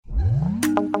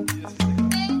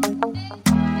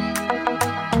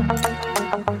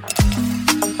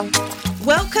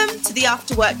the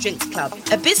After Work Drinks Club,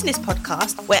 a business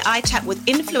podcast where I chat with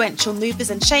influential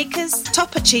movers and shakers,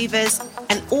 top achievers,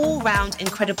 and all-round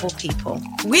incredible people.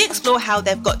 We explore how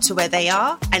they've got to where they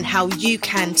are and how you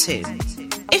can too.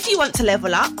 If you want to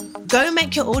level up, go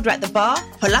make your order at the bar,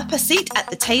 pull up a seat at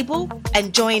the table,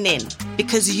 and join in,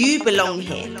 because you belong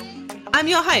here. I'm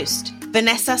your host,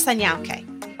 Vanessa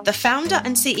Sanyauke, the founder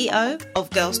and CEO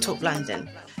of Girls Talk London,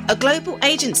 a global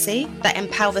agency that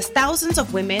empowers thousands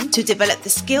of women to develop the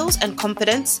skills and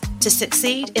confidence to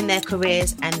succeed in their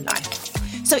careers and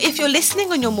life. So if you're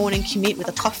listening on your morning commute with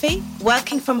a coffee,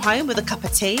 working from home with a cup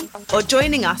of tea, or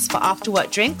joining us for after work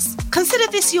drinks, consider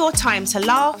this your time to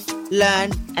laugh,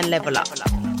 learn, and level up.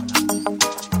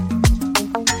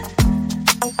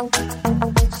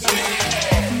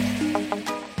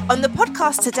 On the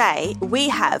podcast today, we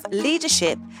have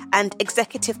leadership and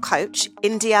executive coach,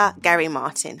 India Gary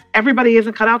Martin. Everybody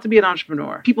isn't cut out to be an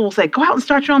entrepreneur. People will say, go out and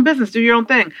start your own business, do your own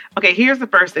thing. Okay, here's the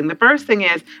first thing. The first thing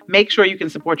is make sure you can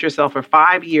support yourself for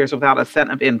 5 years without a cent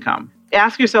of income.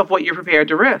 Ask yourself what you're prepared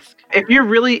to risk. If you're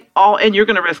really all in, you're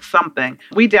going to risk something.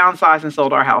 We downsized and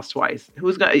sold our house twice.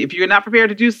 If you're not prepared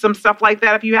to do some stuff like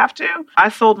that, if you have to, I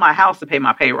sold my house to pay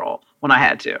my payroll when I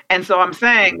had to. And so I'm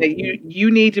saying that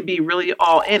you need to be really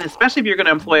all in, especially if you're going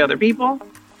to employ other people.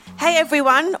 Hey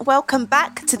everyone, welcome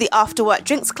back to the After Work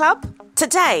Drinks Club.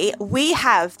 Today, we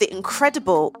have the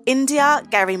incredible India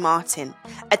Gary Martin,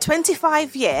 a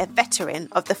 25-year veteran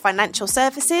of the financial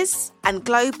services and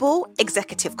global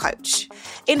executive coach.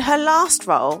 In her last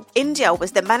role, India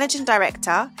was the managing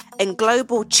director and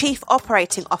global chief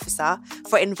operating officer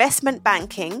for investment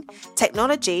banking,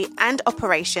 technology and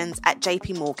operations at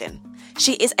JP Morgan.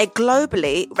 She is a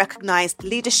globally recognized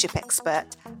leadership expert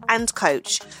and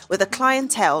coach with a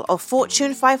clientele of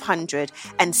Fortune 500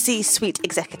 and C-suite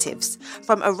executives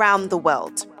from around the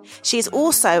world. She is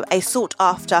also a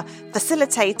sought-after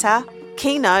facilitator,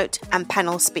 keynote, and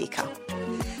panel speaker.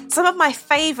 Some of my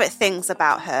favorite things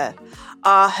about her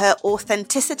are her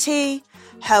authenticity,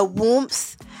 her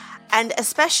warmth, and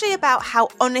especially about how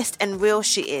honest and real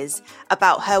she is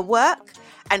about her work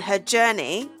and her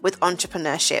journey with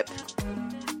entrepreneurship.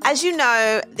 As you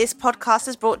know, this podcast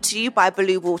is brought to you by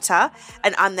Blue Water,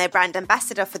 and I'm their brand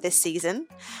ambassador for this season.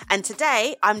 And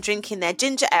today, I'm drinking their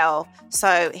ginger ale,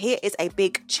 so here is a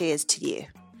big cheers to you.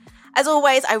 As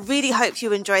always, I really hope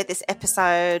you enjoyed this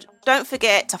episode. Don't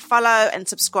forget to follow and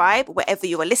subscribe wherever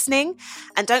you are listening.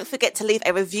 And don't forget to leave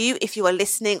a review if you are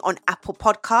listening on Apple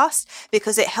Podcasts,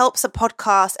 because it helps the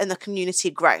podcast and the community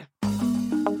grow.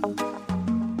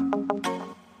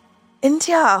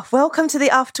 India, welcome to the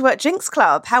After Work Drinks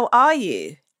Club. How are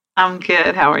you? I'm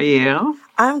good. How are you?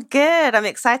 I'm good. I'm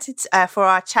excited for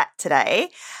our chat today.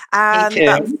 Me too.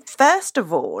 But first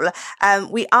of all,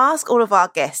 we ask all of our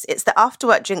guests, it's the After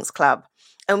Work Drinks Club,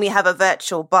 and we have a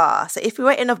virtual bar. So if you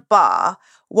were in a bar,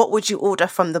 what would you order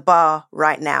from the bar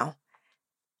right now?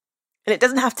 And it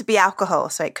doesn't have to be alcohol,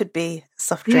 so it could be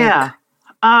soft drink. Yeah.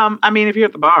 If you're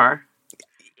at the bar,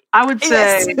 I would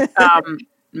say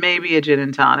maybe a gin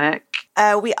and tonic.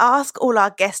 We ask all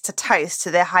our guests to toast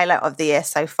to their highlight of the year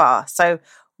so far. So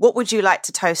what would you like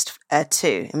to toast to?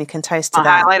 And we can toast to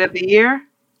that. Highlight of the year?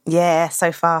 Yeah,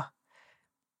 so far.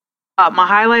 My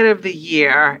highlight of the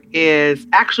year is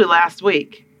actually last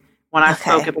week when I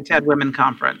spoke at the TED Women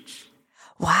Conference.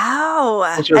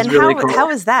 Wow. Which was really cool. How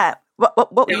was that?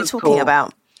 What were you talking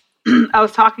about? I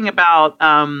was talking about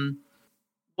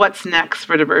what's next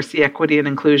for diversity, equity, and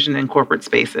inclusion in corporate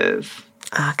spaces.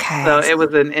 Okay. So it was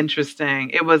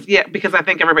because I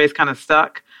think everybody's kind of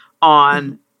stuck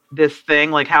on this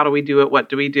thing, like how do we do it? What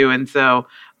do we do? And so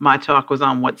my talk was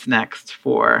on what's next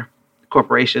for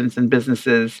corporations and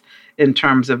businesses in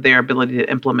terms of their ability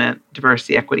to implement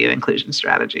diversity, equity, and inclusion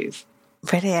strategies.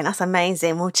 Brilliant. That's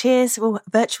amazing. Well, cheers. Well,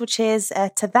 virtual cheers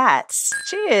to that.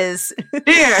 Cheers.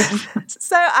 Cheers.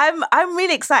 So I'm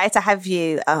really excited to have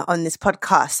you on this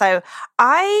podcast. So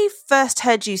I first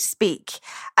heard you speak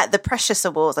at the Precious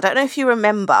Awards. I don't know if you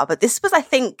remember, but this was, I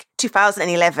think,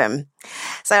 2011.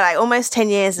 So like almost 10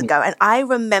 years ago. And I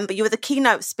remember you were the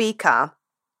keynote speaker.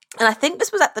 And I think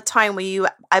this was at the time where you,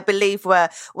 I believe, were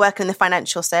working in the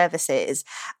financial services,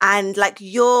 and like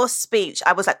your speech,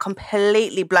 I was like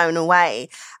completely blown away.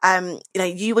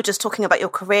 You were just talking about your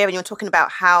career, and you were talking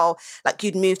about how like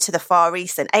you'd moved to the Far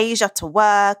East and Asia to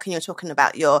work, and you're talking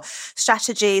about your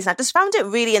strategies. And I just found it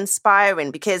really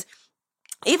inspiring because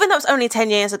even though it was only 10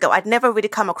 years ago, I'd never really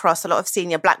come across a lot of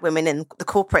senior Black women in the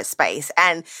corporate space.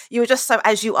 And you were just so,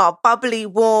 as you are, bubbly,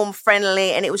 warm,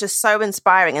 friendly, and it was just so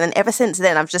inspiring. And then ever since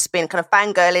then, I've just been kind of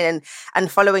fangirling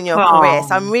and following your career.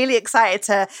 So I'm really excited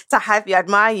to have you. I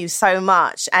admire you so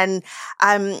much. And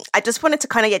I just wanted to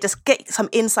kind of, just get some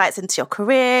insights into your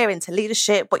career, into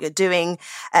leadership, what you're doing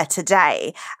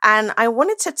today. And I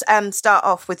wanted to start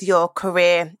off with your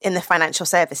career in the financial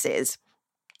services.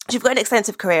 You've got an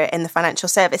extensive career in the financial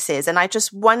services, and I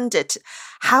just wondered,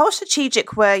 how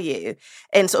strategic were you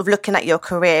in sort of looking at your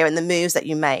career and the moves that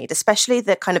you made, especially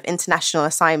the kind of international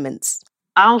assignments?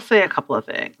 I'll say a couple of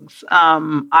things.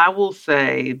 I will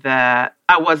say that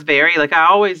I was I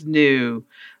always knew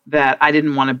that I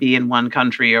didn't want to be in one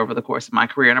country over the course of my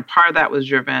career. And a part of that was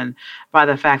driven by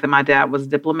the fact that my dad was a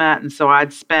diplomat. And so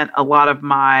I'd spent a lot of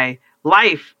my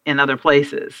life in other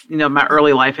places. My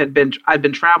early life I'd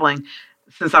been traveling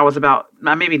since I was about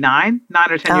maybe 9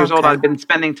 or 10 years old. I'd been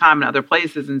spending time in other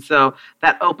places. And so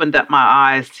that opened up my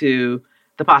eyes to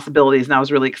the possibilities. And I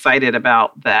was really excited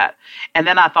about that. And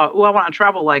then I thought, I want to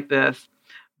travel like this,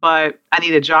 but I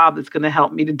need a job that's going to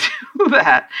help me to do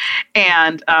that.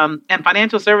 And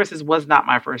financial services was not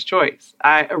my first choice.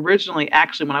 I originally,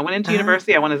 when I went into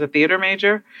university, I went as a theater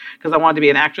major because I wanted to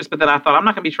be an actress. But then I thought, I'm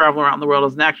not going to be traveling around the world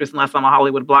as an actress unless I'm a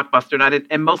Hollywood blockbuster.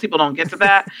 And most people don't get to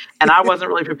that. And I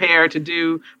wasn't really prepared to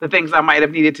do the things I might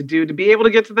have needed to do to be able to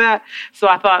get to that. So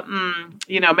I thought,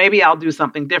 maybe I'll do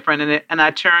something different. And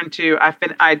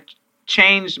I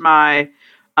changed my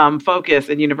focus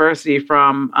in university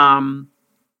from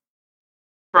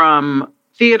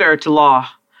theater to law,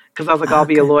 because I was like, I'll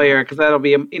be a lawyer, because that'll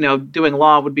be, doing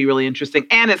law would be really interesting.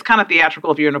 And it's kind of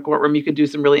theatrical. If you're in a courtroom, you could do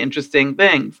some really interesting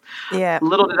things. Yeah.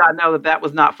 Little did I know that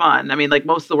was not fun. I mean, like,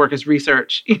 most of the work is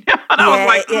research, and I was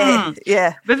like,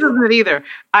 this isn't it either.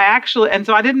 And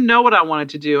so I didn't know what I wanted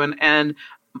to do. And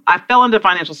I fell into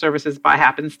financial services by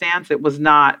happenstance. It was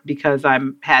not because I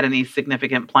had any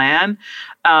significant plan.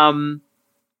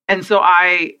 And so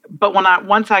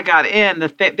once I got in,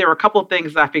 there were a couple of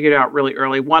things that I figured out really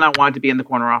early. One, I wanted to be in the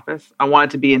corner office. I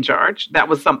wanted to be in charge. That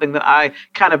was something that I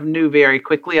kind of knew very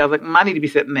quickly. I was like, I need to be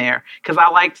sitting there, because I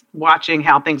liked watching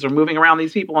how things are moving around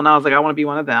these people. And I was like, I want to be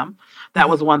one of them. That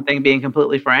was one thing, being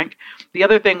completely frank. The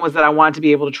other thing was that I wanted to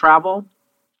be able to travel,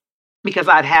 because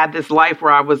I'd had this life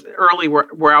where I was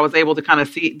where I was able to kind of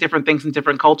see different things in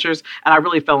different cultures. And I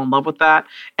really fell in love with that.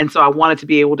 And so I wanted to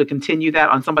be able to continue that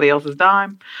on somebody else's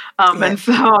dime. And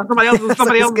so somebody else's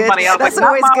money. I was like,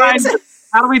 not mine.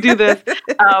 How do we do this?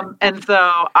 And so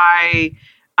I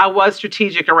was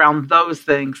strategic around those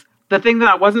things. The thing that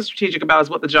I wasn't strategic about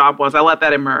is what the job was. I let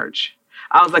that emerge.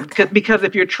 I was like, because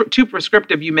if you're too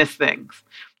prescriptive, you miss things.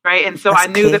 Right. And so I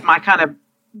knew that my kind of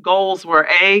goals were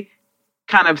A,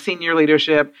 kind of senior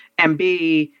leadership, and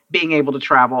B, being able to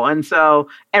travel. And so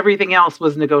everything else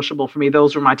was negotiable for me.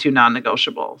 Those were my two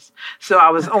non-negotiables. So I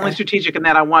was only strategic in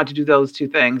that I wanted to do those two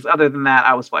things. Other than that,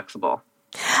 I was flexible.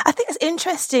 I think it's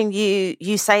interesting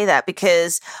you say that,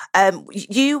 because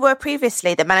you were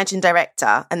previously the managing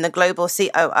director and the global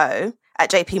COO at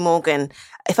JP Morgan,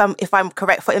 if I'm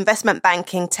correct, for investment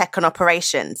banking, tech and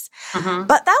operations. Mm-hmm.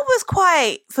 But that was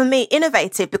quite, for me,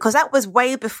 innovative, because that was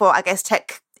way before, I guess,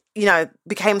 tech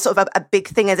became sort of a big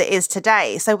thing as it is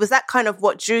today. So was that kind of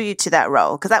what drew you to that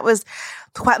role? Because that was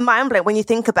quite mind-blowing when you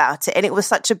think about it. And it was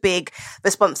such a big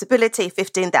responsibility,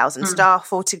 15,000 staff,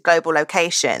 40 global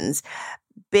locations,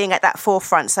 being at that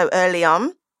forefront so early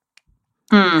on.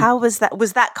 How was that?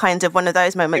 Was that kind of one of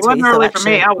those moments? It wasn't early for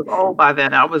me. I was old by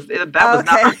then. That was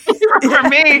not for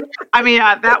me. I mean,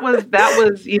 that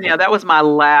was my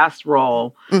last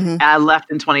role. Mm-hmm. And I left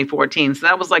in 2014. So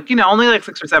that was only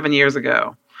 6 or 7 years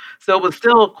ago. So it was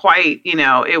still quite,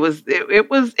 it was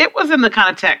in the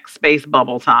kind of tech space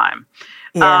bubble time.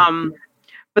 Yeah.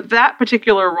 But that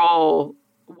particular role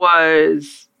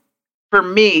was, for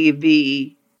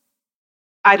me,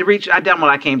 I'd done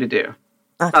what I came to do.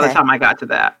 Okay. By the time I got to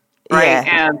that, right?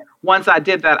 Yeah. And once I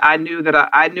did that, I knew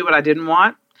I knew what I didn't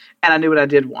want, and I knew what I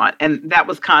did want. And that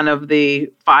was kind of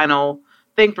the final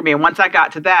thing for me. And once I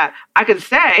got to that, I could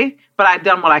say, but I'd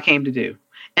done what I came to do.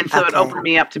 And so it opened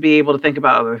me up to be able to think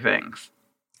about other things.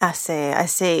 I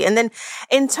see. And then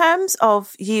in terms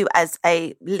of you as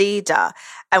a leader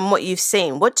and what you've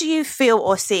seen, what do you feel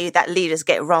or see that leaders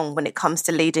get wrong when it comes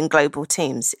to leading global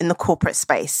teams in the corporate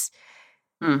space?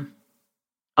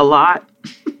 A lot.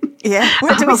 Yeah.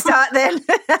 Where do we start then?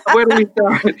 Where do we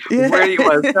start? Yeah. Where do you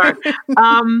want to start?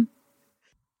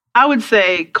 I would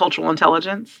say cultural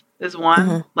intelligence is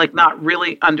one, like not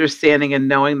really understanding and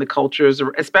knowing the cultures,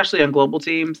 especially on global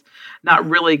teams, not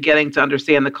really getting to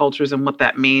understand the cultures and what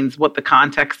that means, what the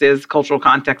context is, cultural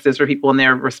context is for people in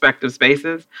their respective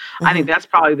spaces. I think that's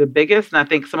probably the biggest. And I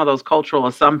think some of those cultural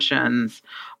assumptions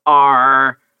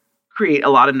create a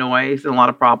lot of noise and a lot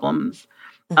of problems.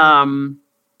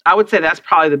 I would say that's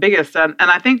probably the biggest. And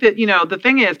I think that, the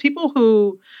thing is people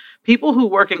who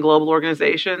work in global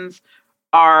organizations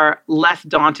are less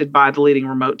daunted by the leading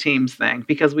remote teams thing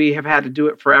because we have had to do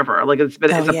it forever. Like it's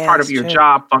a part of your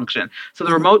job function. So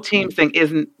the remote teams thing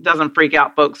doesn't freak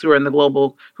out folks who are in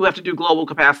who have to do global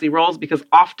capacity roles because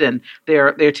often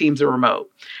their teams are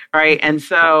remote. Right. And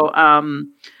so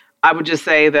I would just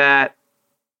say that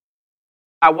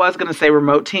I was going to say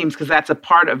remote teams because that's a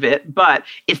part of it, but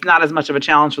it's not as much of a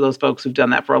challenge for those folks who've done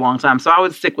that for a long time. So I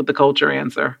would stick with the culture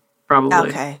answer, probably.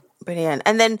 Okay, brilliant.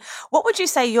 And then what would you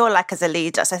say you're like as a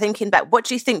leader? So thinking back, what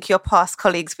do you think your past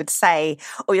colleagues would say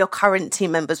or your current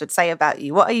team members would say about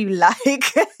you? What are you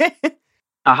like?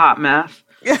 A hot mess.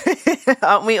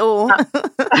 Aren't we all?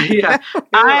 Yeah.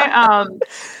 I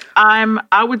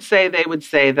would say they would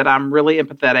say that I'm really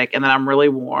empathetic and that I'm really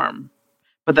warm,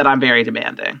 but that I'm very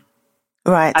demanding.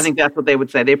 Right. I think that's what they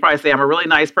would say. They probably say I'm a really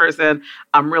nice person.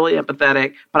 I'm really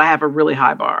empathetic, but I have a really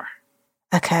high bar.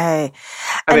 Okay.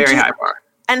 A very high bar.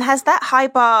 And has that high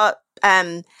bar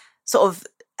sort of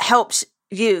helped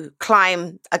you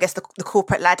climb, I guess, the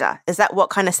corporate ladder? Is that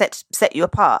what kind of set you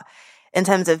apart in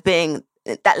terms of being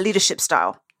that leadership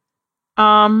style?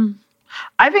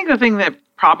 I think the thing that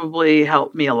probably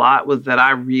helped me a lot was that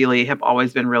I really have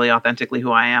always been really authentically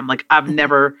who I am. Like I've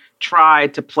never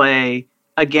tried to play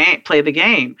the game.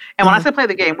 And when I say play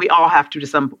the game, we all have to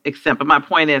some extent. But my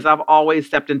point is I've always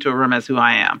stepped into a room as who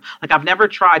I am. Like I've never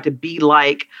tried to be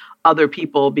like other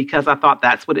people because I thought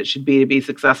that's what it should be to be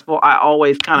successful. I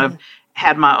always kind of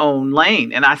had my own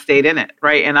lane and I stayed in it.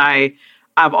 Right. And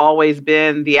I've always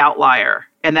been the outlier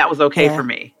and that was okay for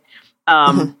me.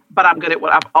 But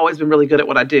I've always been really good at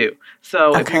what I do.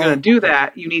 So if you're going to do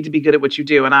that, you need to be good at what you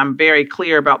do. And I'm very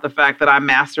clear about the fact that I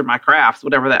mastered my crafts,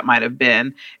 whatever that might have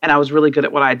been. And I was really good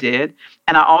at what I did.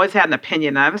 And I always had an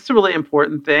opinion. And that's a really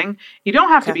important thing. You don't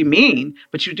have to be mean,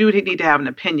 but you do need to have an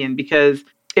opinion because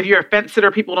if you're a fence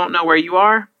sitter, people don't know where you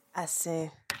are. I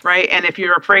see. Right. And if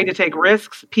you're afraid to take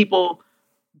risks, people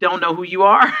don't know who you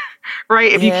are.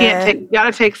 Right. If you you got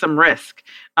to take some risk.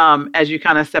 As you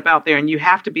kind of step out there and you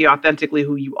have to be authentically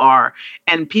who you are.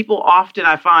 And people often,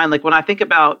 I find, like when I think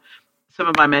about some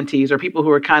of my mentees or people who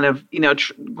are kind of,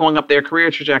 going up their career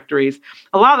trajectories,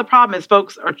 a lot of the problem is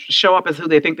folks show up as who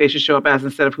they think they should show up as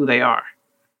instead of who they are.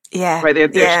 Yeah. Right.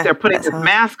 They're putting this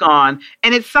mask on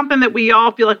and it's something that we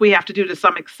all feel like we have to do to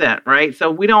some extent. Right.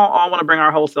 So we don't all want to bring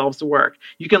our whole selves to work.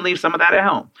 You can leave some of that at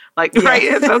home. Right.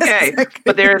 It's okay.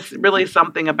 But there's really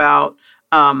something about,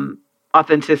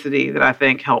 authenticity that I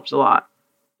think helps a lot.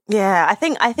 Yeah, I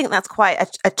think that's quite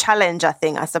a challenge. I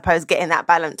suppose getting that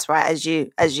balance right, as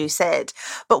you said.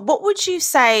 But what would you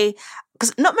say?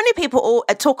 Because not many people all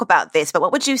talk about this. But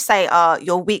what would you say are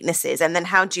your weaknesses, and then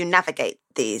how do you navigate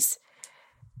these?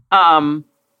 I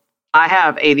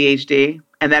have ADHD,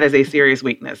 and that is a serious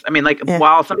weakness. I mean,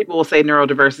 while some people will say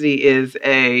neurodiversity is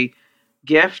a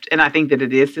gift, and I think that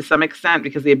it is to some extent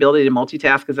because the ability to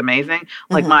multitask is amazing.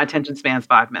 Like my attention spans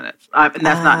 5 minutes, and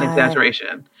that's not an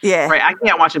exaggeration. Yeah, right. I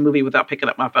can't watch a movie without picking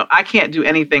up my phone. I can't do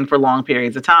anything for long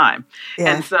periods of time,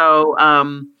 and so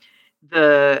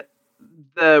the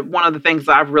one of the things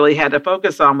I've really had to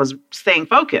focus on was staying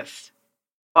focused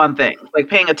on things, like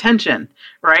paying attention,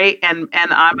 right? And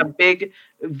I'm a big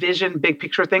vision, big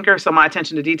picture thinker, so my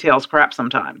attention to details crap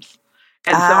sometimes.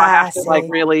 And so I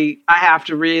have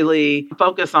to really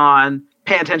focus on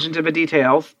pay attention to the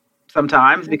details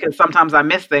sometimes because sometimes I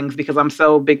miss things because I'm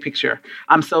so big picture.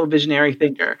 I'm so visionary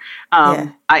thinker.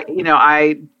 I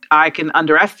can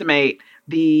underestimate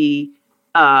the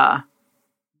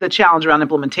challenge around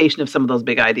implementation of some of those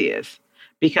big ideas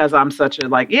because I'm such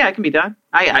a it can be done.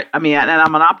 I mean, and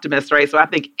I'm an optimist, right? So I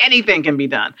think anything can be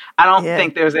done. I don't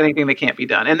think there's anything that can't be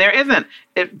done. And there isn't.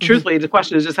 Truthfully, the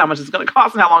question is just how much it's going to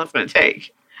cost and how long it's going to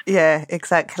take. Yeah,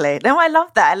 exactly. No, I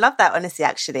love that. I love that honesty,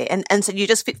 actually. And so you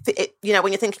just, when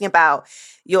you're thinking about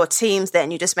your teams,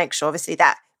 then you just make sure, obviously,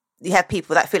 that you have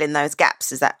people that fill in those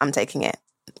gaps. Is that I'm taking it?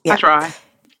 Yeah. I try.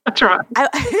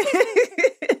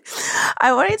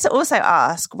 I wanted to also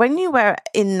ask, when you were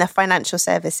in the financial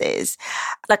services,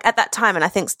 like at that time, and I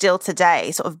think still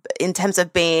today, sort of in terms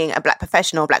of being a Black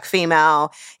professional, Black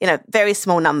female, very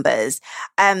small numbers.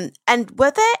 And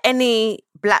were there any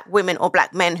Black women or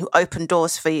Black men who opened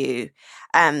doors for you,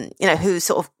 who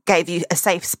sort of gave you a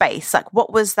safe space. Like,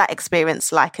 what was that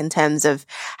experience like in terms of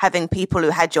having people who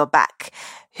had your back,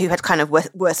 who had kind of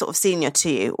were sort of senior to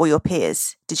you or your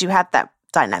peers? Did you have that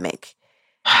dynamic?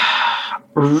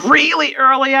 Really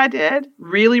early, I did.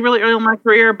 Really, really early in my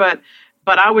career. But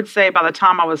I would say by the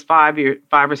time I was 5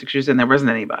 or 6 years in, there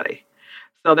wasn't anybody.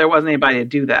 So there wasn't anybody to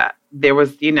do that. There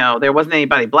wasn't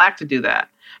anybody Black to do that.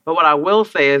 But what I will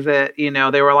say is that,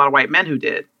 there were a lot of white men who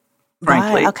did,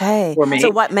 frankly. Right, okay. For me. So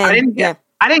white men.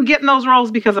 I didn't get in those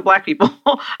roles because of Black people.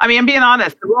 I mean, I'm being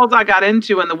honest. The roles I got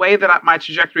into and the way that my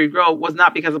trajectory grew was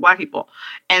not because of Black people.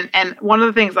 And one of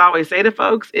the things I always say to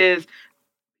folks is,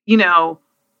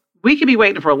 we could be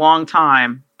waiting for a long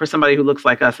time for somebody who looks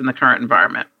like us in the current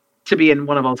environment to be in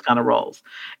one of those kind of roles.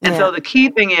 And so the key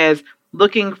thing is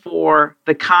looking for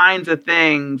the kinds of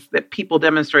things that people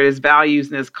demonstrate as values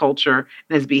and as culture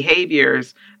and as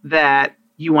behaviors that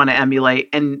you want to emulate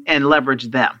and leverage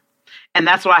them. And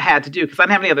that's what I had to do because I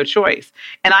didn't have any other choice.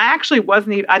 And I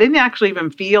didn't actually even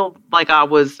feel like I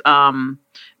was,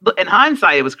 in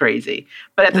hindsight, it was crazy.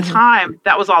 But at the time,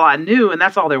 that was all I knew. And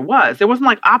that's all there was. There wasn't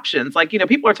like options. Like,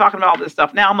 people are talking about all this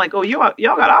stuff now. I'm like, oh, y'all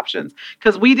got options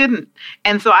because we didn't.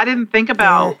 And so I didn't think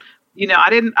about,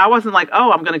 I wasn't like,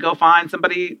 oh, I'm going to go find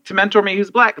somebody to mentor me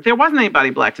who's Black. There wasn't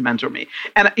anybody Black to mentor me.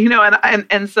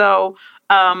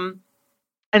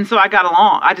 And so I got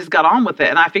along. I just got on with it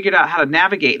and I figured out how to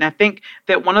navigate. And I think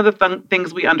that one of the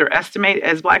things we underestimate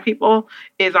as Black people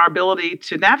is our ability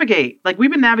to navigate. Like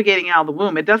we've been navigating out of the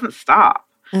womb. It doesn't stop,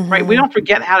 right? We don't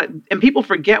forget and people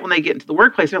forget when they get into the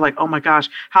workplace. They're like, oh my gosh,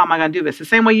 how am I going to do this? The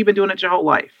same way you've been doing it your whole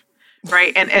life,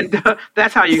 right? And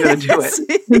that's how you're going to do it.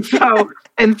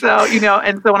 And so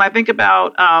when I think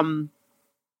about,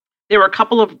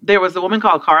 there was a woman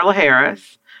called Carla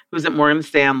Harris, who's at Morgan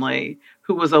Stanley,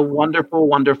 who was a wonderful,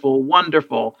 wonderful,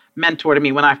 wonderful mentor to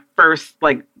me when I was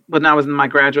in my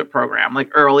graduate program, like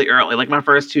early, like my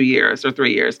first 2 years or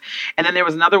 3 years. And then there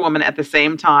was another woman at the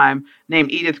same time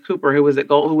named Edith Cooper, who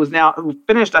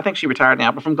finished, I think she retired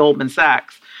now, but from Goldman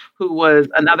Sachs, who was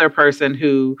another person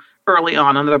who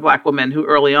another Black woman who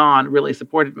early on really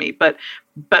supported me. But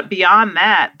beyond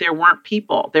that, there weren't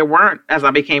people. There weren't, as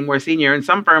I became more senior. In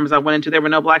some firms I went into, there were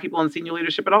no Black people in senior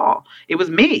leadership at all. It was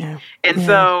me. Yeah. And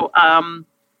so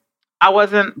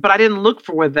I didn't look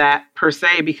for that per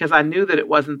se because I knew that it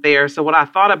wasn't there. So what I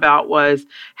thought about was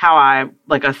how I,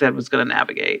 like I said, was going to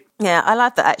navigate. Yeah, I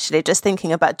like that actually. Just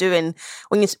thinking about doing,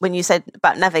 when you said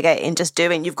about navigating, just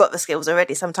doing, you've got the skills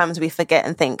already. Sometimes we forget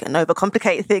and think and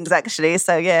overcomplicate things actually.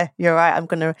 So yeah, you're right. I'm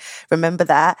going to remember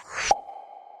that.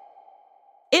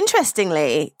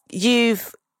 Interestingly,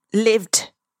 you've lived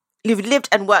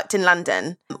and worked in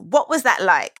London. What was that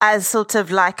like as sort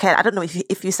of like I don't know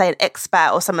if you say an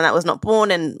expat or someone that was not born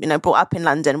and, brought up in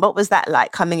London. What was that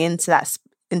like coming into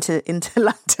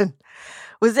London?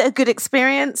 Was it a good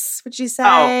experience, would you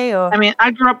say? I mean, I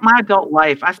grew up my adult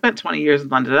life. I spent 20 years in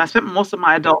London. I spent most of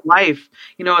my adult life,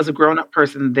 as a grown-up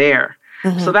person there.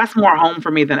 Mm-hmm. So that's more home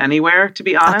for me than anywhere, to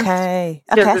be honest. Okay,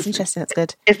 that's interesting. That's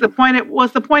good. It's the point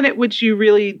at which you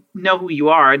really know who you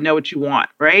are and know what you want,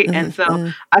 right? Mm-hmm. And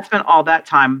so I spent all that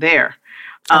time there.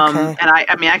 And when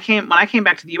I came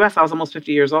back to the U.S., I was almost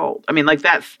 50 years old. I mean,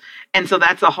 that's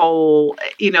a whole,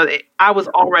 I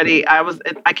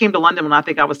came to London when I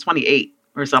think I was 28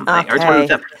 or something, or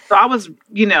 27. So I was,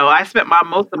 I spent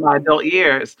most of my adult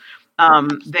years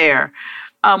there.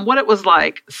 What it was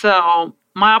like. So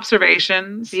my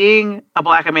observations, being a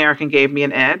Black American gave me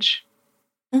an edge,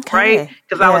 right?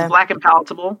 Because I was Black and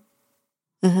palatable.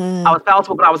 Mm-hmm. I was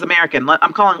palatable, but I was American.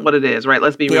 I'm calling it what it is, right?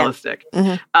 Let's be realistic.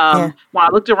 Mm-hmm. When I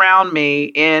looked around me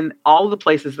in all of the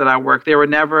places that I worked, there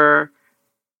weren't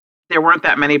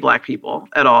that many Black people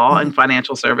at all in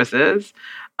financial services.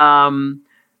 I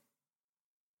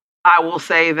will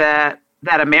say that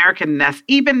Americanness,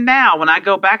 even now, when I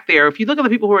go back there, if you look at the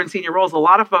people who are in senior roles, a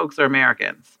lot of folks are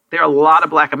Americans. There are a lot of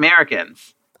Black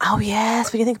Americans. Oh,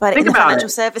 yes. When you think about it, in the financial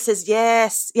services,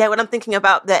 yes. Yeah, when I'm thinking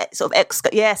about the sort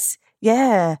of yes.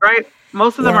 Yeah. Right?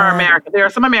 Most of them are American. There are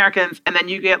some Americans, and then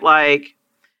you get I'd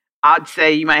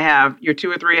say you might have your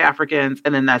 2 or 3 Africans,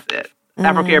 and then that's it.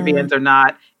 Afro-Caribbeans are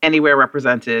not anywhere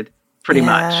represented. Pretty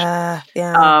much.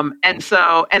 Yeah. And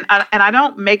I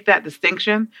don't make that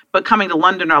distinction, but coming to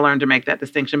London, I learned to make that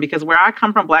distinction because where I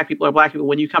come from, Black people are Black people.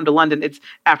 When you come to London, it's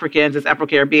Africans, it's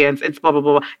Afro-Caribbeans, it's blah, blah,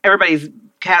 blah. Everybody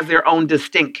has their own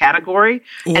distinct category.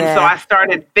 Yeah. And so I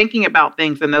started thinking about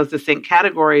things in those distinct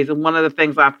categories. And one of the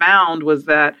things I found was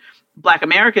that Black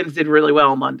Americans did really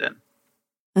well in London.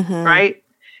 Mm-hmm. Right.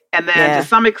 And then to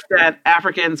some extent,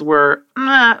 Africans were,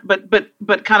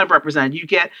 but kind of represented. You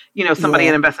get, somebody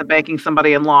in investment banking,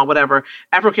 somebody in law, whatever.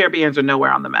 Afro-Caribbeans are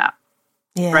nowhere on the map.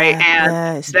 Yeah, right.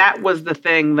 And that was the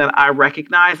thing that I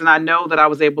recognized. And I know that I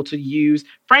was able to use,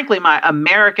 frankly, my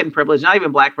American privilege, not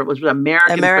even Black privilege, but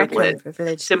American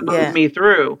privilege to move me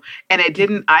through. And I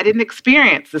didn't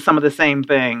experience some of the same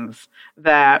things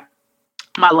that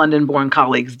my London-born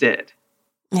colleagues did.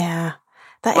 Yeah.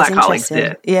 That Black is colleagues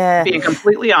interesting. did. Yeah. Being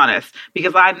completely honest,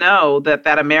 because I know that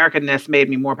Americanness made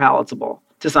me more palatable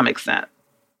to some extent.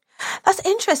 That's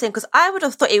interesting, because I would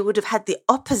have thought it would have had the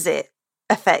opposite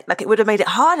effect. Like, it would have made it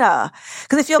harder.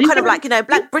 Because if you're kind of like,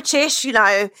 Black British,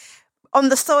 on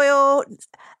the soil,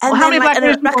 and how then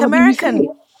many Black American.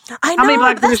 I know. How many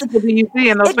Black British people do you see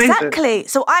in those spaces? Exactly.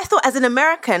 So I thought, as an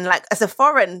American, like as a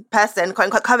foreign person, quote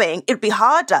unquote, coming, it'd be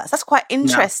harder. So that's quite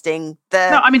interesting. Do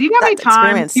you know how many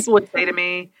times people would say to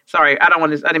me, sorry, I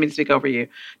didn't mean to speak over you.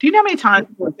 Do you know how many times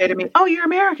people would say to me, oh, you're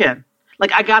American?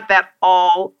 Like, I got that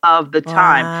all of the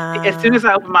time. Wow. As soon as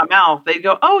I opened my mouth, they'd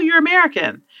go, oh, you're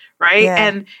American. Right.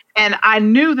 Yeah. And I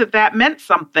knew that meant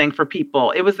something for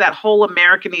people. It was that whole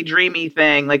American-y, dreamy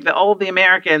thing, like the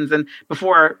Americans, and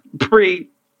before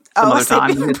some other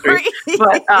times in history,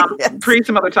 but pre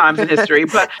some other times in history.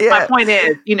 But my point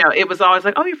is, it was always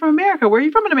like, oh, you're from America. Where are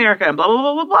you from in America? And blah, blah,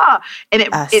 blah, blah, blah. And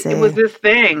it was this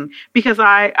thing, because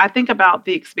I think about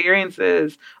the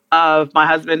experiences of my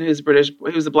husband,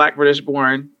 who's a Black British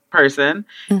born person,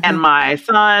 and my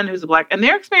son, who's a Black, and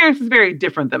their experience is very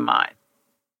different than mine.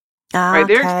 Right,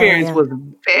 their experience was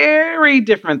very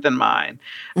different than mine.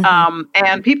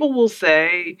 And people will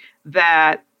say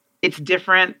that it's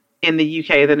different in the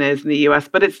UK than it is in the US,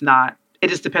 but it's not. It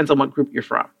just depends on what group you're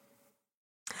from.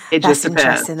 That's just depends.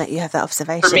 Interesting that you have that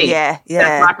observation. For me, that's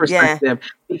my perspective.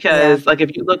 Because, like,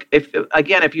 if you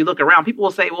look around, people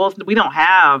will say, well, we don't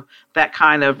have that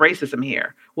kind of racism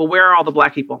here. Well, where are all the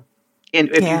Black people?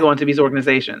 If you go into these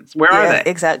organizations, where are they?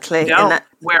 Exactly.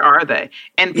 Where are they?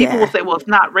 And people will say, well, it's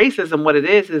not racism. What it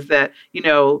is that,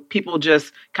 people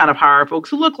just kind of hire folks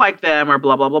who look like them, or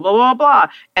blah, blah, blah, blah, blah, blah.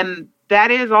 And that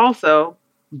is also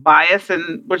bias,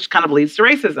 and which kind of leads to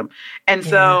racism. And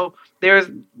so there's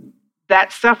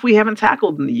that stuff we haven't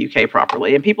tackled in the UK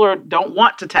properly, and people don't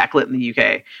want to tackle it in the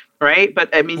UK. Right.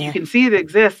 But I mean, you can see it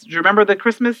exists. Do you remember the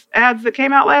Christmas ads that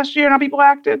came out last year and how people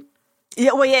acted?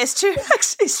 Yeah, well, it's true.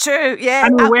 It's true. Yeah, I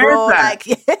mean, where is that?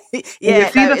 You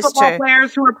see the football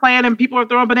players who are playing and people are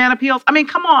throwing banana peels. I mean,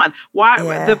 come on.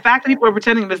 Why? The fact that people are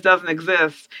pretending this doesn't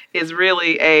exist is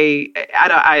really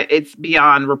it's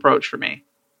beyond reproach for me.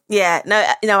 Yeah, no,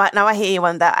 now I hear you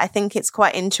on that. I think it's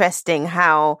quite interesting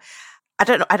how, I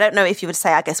don't know if you would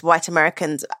say, I guess, white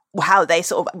Americans, how they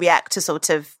sort of react to sort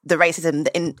of the racism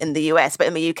in the US, but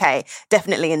in the UK,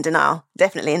 definitely in denial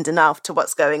to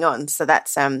what's going on. So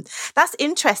that's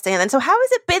interesting. And then, so how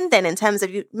has it been then in terms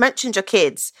of, you mentioned your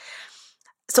kids,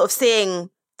 sort of seeing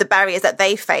the barriers that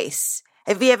they face?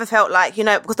 Have you ever felt like,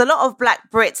 because a lot of Black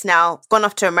Brits now gone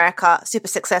off to America, super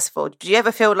successful. Do you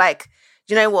ever feel like,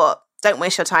 you know what, don't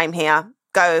waste your time here,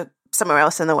 go somewhere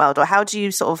else in the world? Or how do you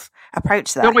sort of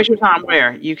approach that? Don't waste your time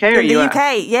where? UK or US? In the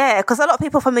UK, yeah. Because a lot of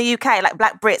people from the UK, like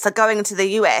Black Brits, are going to the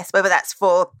US, whether that's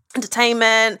for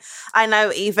entertainment. I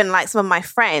know even like some of my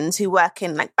friends who work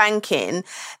in like banking,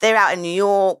 they're out in New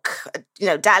York,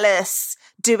 Dallas,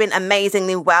 doing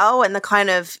amazingly well. And the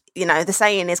kind of, the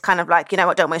saying is kind of like,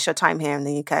 don't waste your time here in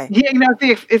the UK. Yeah,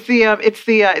 it's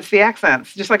the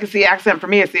accents. Just like it's the accent for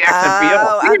me, it's the accent for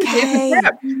you. Okay.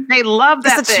 They love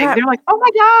that thing. They're like, oh my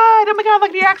God,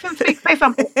 like the accent speaks, say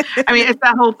something. I mean, it's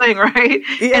that whole thing, right?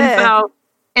 Yeah.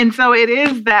 And so it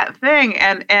is that thing.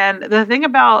 And the thing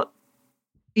about,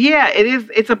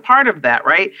 it's a part of that,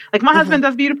 right? Like my husband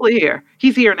does beautifully here.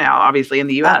 He's here now, obviously, in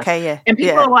the US. Okay, yeah. And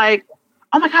people are like,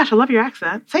 oh my gosh, I love your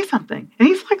accent. Say something. And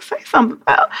he's like, say something.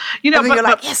 You're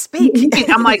like, yes, speak.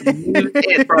 I'm like, use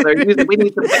it, brother. Use it. We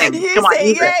need some things. Come on,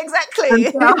 use it. Exactly.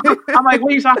 So I'm like,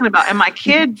 what are you talking about? And my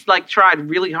kids tried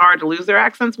really hard to lose their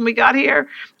accents when we got here.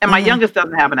 And my youngest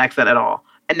doesn't have an accent at all.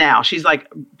 And now she's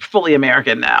like fully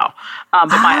American now. But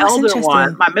my elder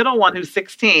one, my middle one, who's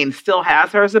 16, still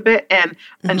has hers a bit. And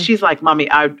she's like, Mommy,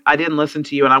 I didn't listen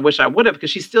to you, and I wish I would have, because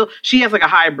she has like a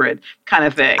hybrid kind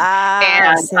of thing.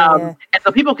 And so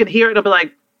people can hear it. It'll be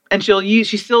like, and she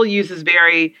still uses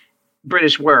very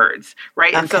British words,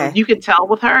 right? And so you can tell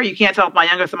with her. You can't tell with my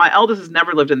youngest. So my eldest has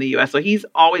never lived in the U.S., so he's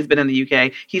always been in the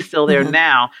UK. He's still there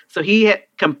now, so he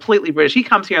completely British. He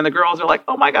comes here, and the girls are like,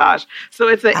 "Oh my gosh!"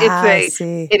 So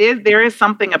there is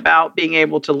something about being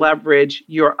able to leverage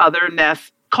your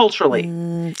otherness culturally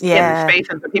in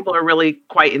spaces that people are really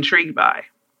quite intrigued by.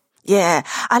 Yeah,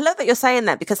 I love that you're saying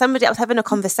that because I was having a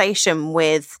conversation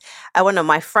with one of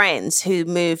my friends who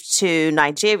moved to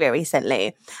Nigeria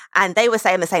recently, and they were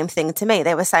saying the same thing to me.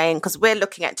 They were saying, because we're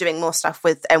looking at doing more stuff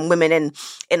with women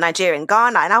in Nigeria and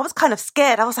Ghana, and I was kind of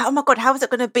scared. I was like, oh my God, how is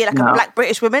it going to be like a black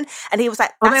British woman? And he was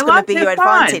like, that's going to be your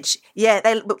advantage. Yeah,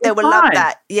 they will love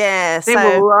that. Yeah, they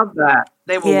will love that.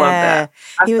 They will love that.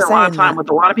 I spent a lot of time with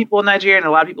a lot of people in Nigeria and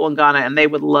a lot of people in Ghana, and they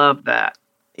would love that.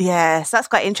 Yeah, so that's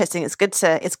quite interesting. It's good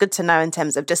to know in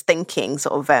terms of just thinking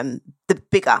sort of the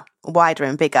bigger, wider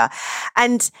and bigger.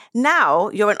 And now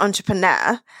you're an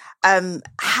entrepreneur.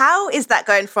 How is that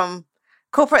going from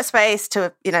corporate space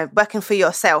to, working for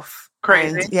yourself?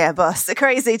 Crazy. Yeah, boss.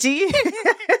 Crazy. Do you,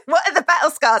 what are the battle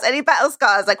scars? Any battle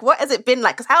scars? Like, what has it been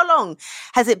like? Because how long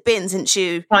has it been since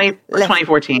you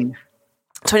 2014.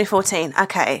 2014.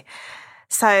 Okay.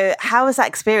 So how has that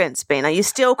experience been? Are you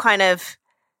still kind of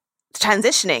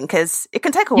transitioning, because it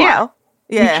can take a while?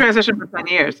 Yeah, you transition for 10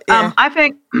 years. Yeah. I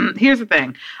think here's the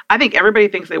thing. I think everybody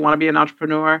thinks they want to be an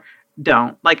entrepreneur.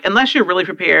 Don't. Like, unless you're really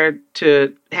prepared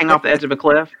to hang off the edge of a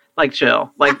cliff, like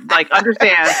chill, like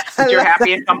understand that you're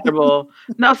happy and comfortable.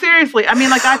 No, seriously. I mean,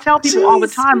 like, I tell people all the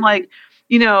time, like,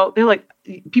 they're like,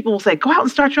 people will say, go out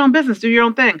and start your own business, do your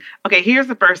own thing. Okay, here's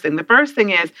the first thing. The first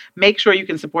thing is make sure you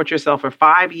can support yourself for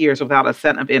 5 years without a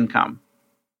cent of income.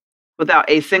 Without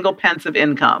a single pence of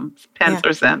income,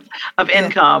 or cents of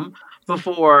income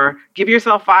before, give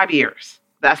yourself 5 years.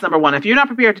 That's number one. If you're not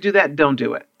prepared to do that, don't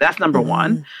do it. That's number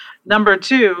one. Number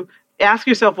two, ask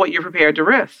yourself what you're prepared to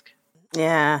risk.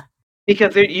 Yeah.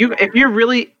 Because if you're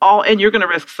really all in, you're going to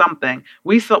risk something.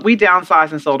 We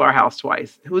downsized and sold our house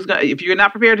twice. If you're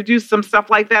not prepared to do some stuff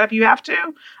like that, if you have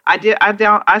to,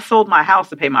 I sold my house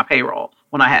to pay my payroll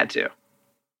when I had to.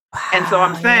 And so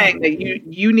I'm saying that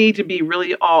you need to be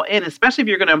really all in, especially if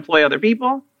you're going to employ other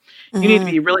people. You need to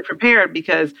be really prepared,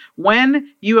 because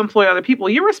when you employ other people,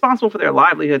 you're responsible for their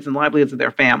livelihoods and livelihoods of their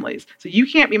families. So you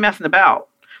can't be messing about,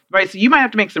 right? So you might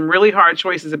have to make some really hard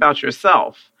choices about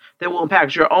yourself that will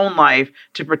impact your own life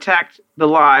to protect the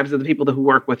lives of the people who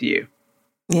work with you.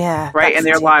 Yeah. Right. And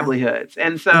their livelihoods.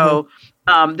 And so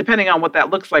depending on what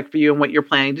that looks like for you and what you're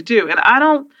planning to do. And I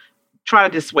don't try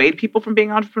to dissuade people from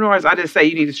being entrepreneurs. I just say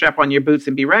you need to strap on your boots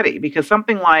and be ready, because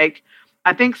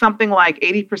I think something like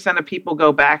 80% of people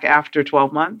go back after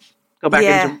 12 months, go back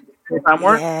into full-time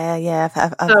work. Yeah.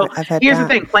 I've heard here's that. the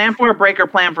thing. Plan for a break or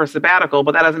plan for a sabbatical,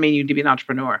 but that doesn't mean you need to be an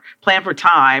entrepreneur. Plan for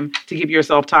time to give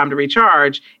yourself time to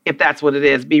recharge, if that's what it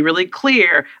is. Be really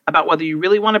clear about whether you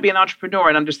really want to be an entrepreneur,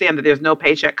 and understand that there's no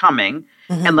paycheck coming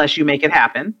unless you make it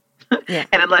happen. Yeah.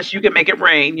 And unless you can make it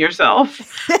rain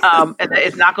yourself, and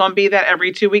it's not going to be that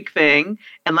every 2-week thing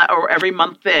or every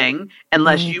month thing,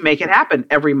 unless you make it happen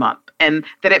every month, and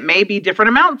that it may be different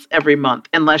amounts every month,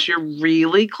 unless you're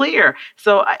really clear.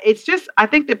 So it's just, I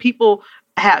think that people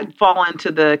fall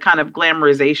into the kind of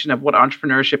glamorization of what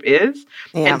entrepreneurship is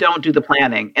and don't do the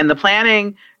planning. And the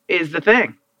planning is the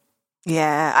thing.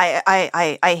 Yeah,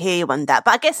 I hear you on that.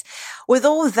 But I guess with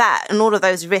all that and all of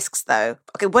those risks, though,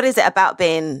 okay, what is it about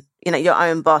being, your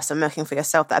own boss and working for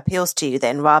yourself that appeals to you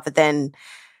then, rather than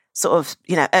sort of,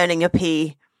 earning your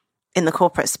P in the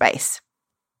corporate space?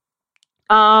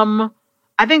 I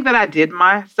think that I did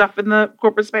my stuff in the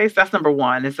corporate space. That's number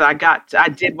one, is that I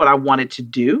did what I wanted to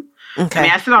do. Okay. I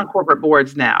mean, I sit on corporate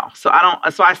boards now, so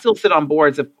I still sit on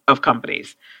boards of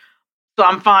companies. So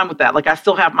I'm fine with that. Like, I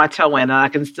still have my toe in, and I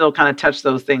can still kind of touch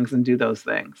those things and do those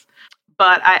things.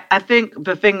 But I think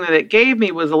the thing that it gave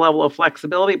me was a level of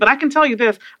flexibility. But I can tell you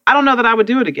this, I don't know that I would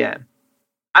do it again.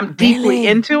 I'm deeply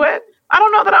into it. I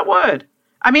don't know that I would.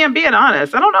 I mean, I'm being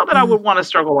honest. I don't know that I would want to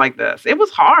struggle like this. It was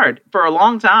hard for a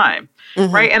long time,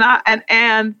 right?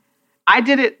 And I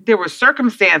did it. There were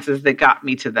circumstances that got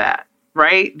me to that,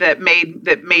 right? That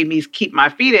made me keep my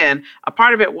feet in. A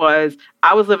part of it was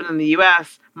I was living in the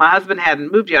U.S. My husband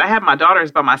hadn't moved yet. I had my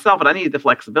daughters by myself, but I needed the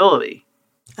flexibility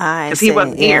because he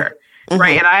wasn't here.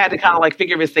 Right. And I had to kind of like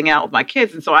figure this thing out with my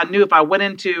kids. And so I knew if I went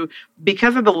into,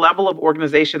 because of the level of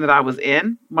organization that I was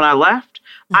in when I left,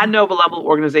 I know the level of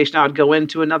organization I would go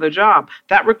into another job.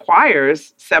 That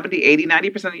requires 70, 80,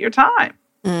 90% of your time.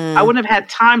 I wouldn't have had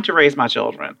time to raise my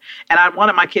children. And I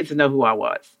wanted my kids to know who I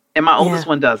was. And my oldest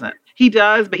one doesn't. He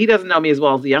does, but he doesn't know me as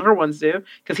well as the younger ones do,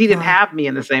 because he didn't have me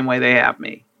in the same way they have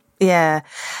me. Yeah.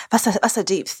 That's a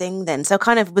deep thing then. So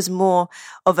kind of was more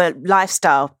of a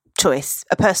lifestyle choice,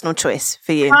 a personal choice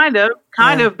for you. Kind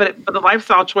of, but the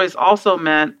lifestyle choice also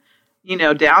meant,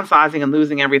 downsizing and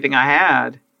losing everything I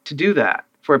had to do that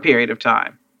for a period of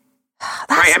time.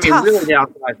 That's tough. I mean, really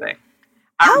downsizing.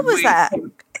 How was that?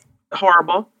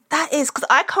 Horrible. That is, because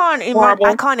I can't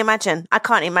imagine.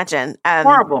 Horrible.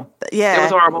 Horrible. Yeah. It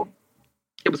was horrible.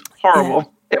 It was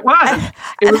horrible. Yeah. It was.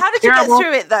 And how did you get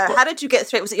through it, though? How did you get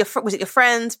through it? Was it your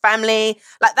friends, family?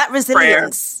 Like that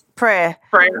resilience? Prayer.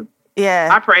 Yeah.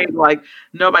 I prayed like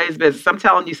nobody's business. I'm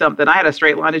telling you something. I had a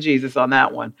straight line to Jesus on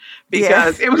that one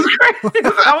because it was crazy.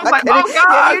 I was like, oh God.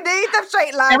 Yeah, you need the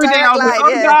straight line. Every day I was like,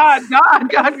 oh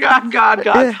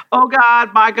God. Oh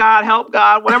God, my God, help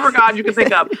God, whatever God you can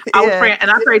think of. I was praying, and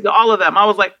I prayed to all of them. I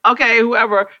was like, okay,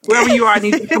 whoever you are, I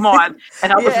need you to come on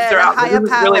and help us sister out. This is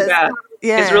really bad.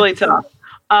 Yeah. It's really tough.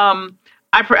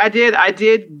 I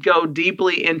did go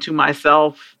deeply into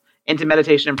myself, into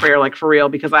meditation and prayer, like for real,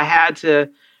 because I had to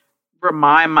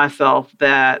remind myself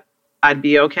that I'd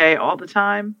be okay all the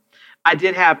time. I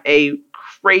did have a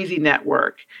crazy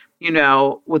network,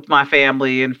 with my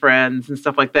family and friends and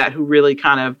stuff like that, who really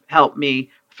kind of helped me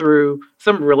through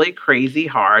some really crazy,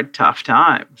 hard, tough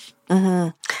times.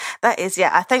 Mm-hmm. That is,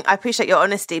 I think I appreciate your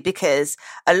honesty because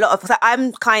I've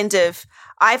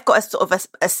got a sort of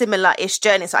a similar-ish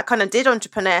journey. So I kind of did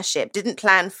entrepreneurship, didn't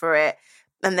plan for it.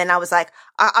 And then I was like,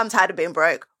 I'm tired of being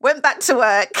broke. Went back to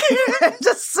work and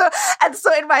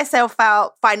sorted myself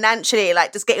out financially,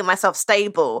 like just getting myself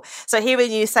stable. So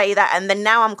hearing you say that, and then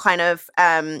now I'm kind of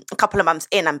a couple of months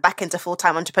in, I'm back into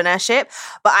full-time entrepreneurship,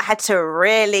 but I had to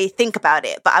really think about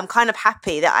it. But I'm kind of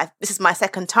happy that this is my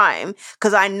second time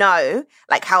because I know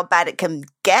like how bad it can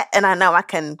get, and I know I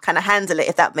can kind of handle it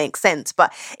if that makes sense.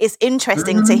 But it's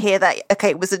interesting to hear that,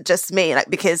 okay, it wasn't just me, like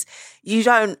because you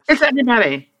don't... It's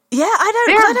everybody. Yeah, I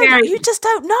don't know. You just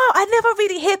don't know. I never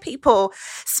really hear people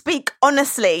speak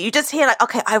honestly. You just hear like,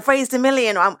 okay, I've raised $1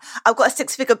 million, or I've got a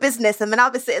 6-figure business. And then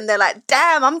I'll be sitting there like,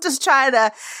 damn, I'm just trying to,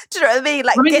 do you know what I mean?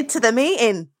 Like get to the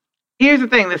meeting. Here's the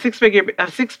thing. A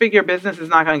six-figure business is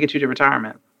not going to get you to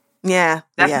retirement. Yeah.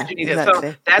 That's what you need.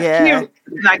 Exactly. So that's cute.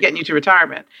 It's not getting you to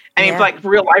retirement. I mean, like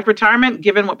real life retirement,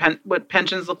 given what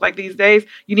pensions look like these days,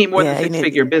 you need more than a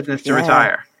 6-figure business to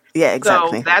retire. Yeah,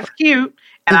 exactly. So that's cute.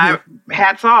 And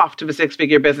hats off to the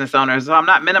 6-figure business owners. So I'm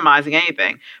not minimizing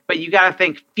anything, but you got to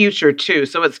think future too.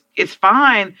 So it's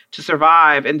fine to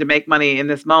survive and to make money in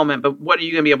this moment, but what are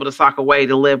you going to be able to sock away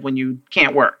to live when you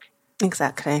can't work?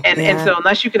 Exactly. And so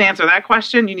unless you can answer that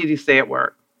question, you need to stay at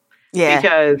work. Yeah.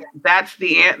 Because that's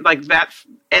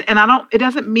it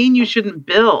doesn't mean you shouldn't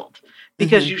build.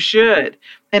 Because you should.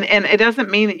 And it doesn't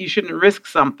mean that you shouldn't risk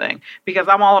something, because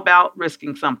I'm all about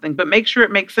risking something, but make sure it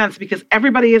makes sense, because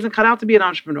everybody isn't cut out to be an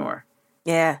entrepreneur.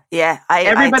 Yeah.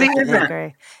 Everybody I isn't.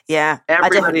 Agree. Yeah.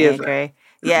 Everybody I agree.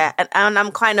 Yeah. And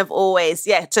I'm kind of always,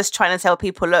 just trying to tell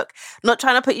people, look, not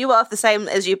trying to put you off the same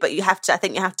as you, but I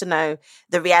think you have to know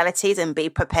the realities and be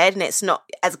prepared. And it's not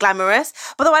as glamorous.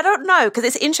 But though I don't know, because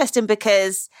it's interesting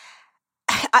because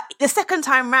the second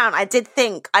time round, I did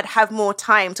think I'd have more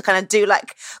time to kind of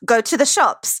go to the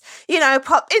shops,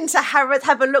 pop into Harrods,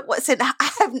 have a look what's in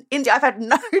India. I've had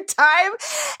no time.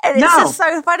 And it's just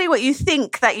so funny what you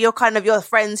think that your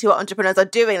friends who are entrepreneurs are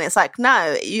doing. It's like,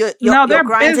 no, you're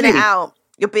grinding it out.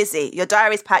 You're busy. Your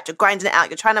diary's packed. You're grinding it out.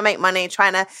 You're trying to make money,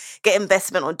 trying to get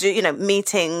investment or do,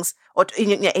 meetings or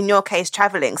in your case,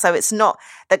 traveling. So it's not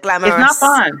the glamorous. It's not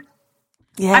fun.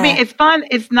 Yeah. I mean, it's fun.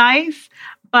 It's nice.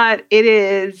 But it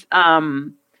is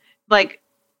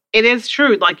it is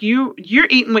true. Like you're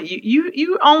eating what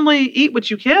you only eat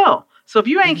what you kill. So if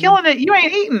you ain't killing it, you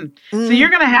ain't eating. So you're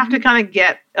going to have to kind of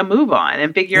get a move on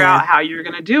and figure out how you're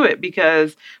going to do it,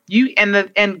 because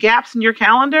and gaps in your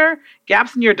calendar,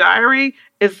 gaps in your diary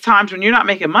is times when you're not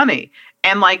making money.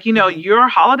 And your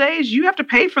holidays, you have to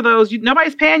pay for those.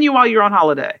 Nobody's paying you while you're on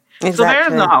holiday. Exactly. So there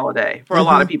is no holiday for a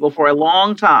lot of people for a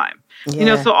long time.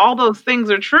 Yeah. So all those things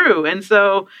are true. And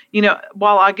so,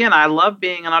 while again, I love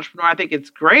being an entrepreneur, I think it's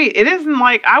great. It isn't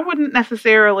like I wouldn't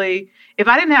necessarily, if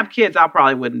I didn't have kids, I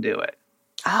probably wouldn't do it.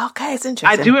 Okay. It's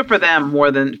interesting. I do it for them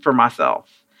more than for myself.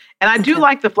 And I do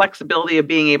like the flexibility of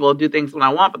being able to do things when I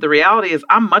want. But the reality is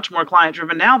I'm much more client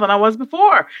driven now than I was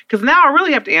before, because now I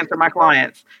really have to answer my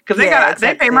clients, because they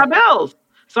pay my bills.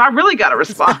 So I really got to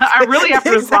respond. I really have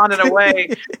to respond in a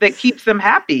way that keeps them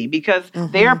happy, because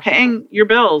they are paying your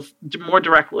bills more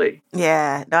directly.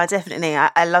 Yeah, no, definitely.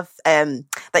 I love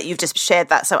that you've just shared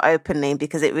that so openly,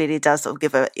 because it really does sort of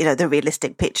give the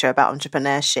realistic picture about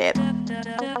entrepreneurship.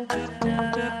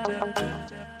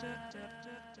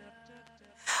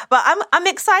 But I'm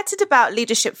excited about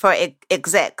Leadership for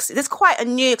Execs. It's quite a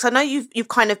new, because I know you've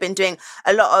kind of been doing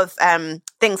a lot of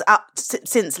things up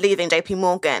since leaving JP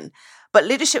Morgan. But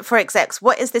Leadership for Execs,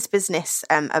 what is this business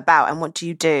about, and what do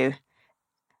you do?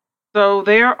 So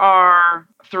there are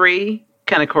 3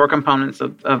 kind of core components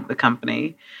of the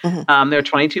company. There are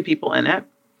 22 people in it.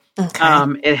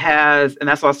 Okay. It has, and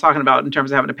that's what I was talking about in terms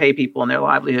of having to pay people and their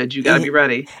livelihoods. You got to be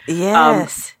ready.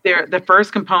 Yes. The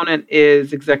first component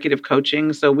is executive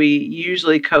coaching. So we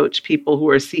usually coach people who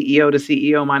are CEO to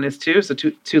CEO minus two, so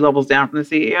two levels down from the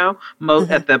CEO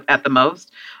at the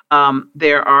most.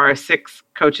 There are 6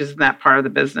 coaches in that part of the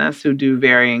business who do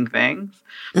varying things.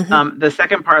 The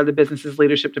second part of the business is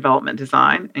leadership development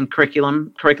design and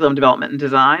curriculum development and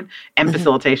design and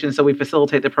facilitation. So we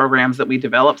facilitate the programs that we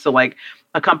develop. So like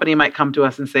a company might come to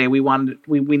us and say, we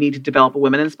need to develop a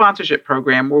women in sponsorship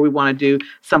program, or we want to do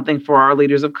something for our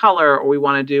leaders of color, or we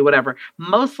want to do whatever,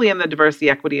 mostly in the diversity,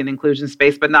 equity, and inclusion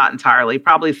space, but not entirely,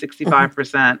 probably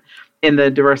 65%. In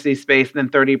the diversity space, and then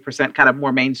 30% kind of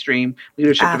more mainstream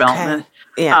leadership development.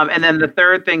 Yeah. And then the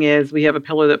third thing is we have a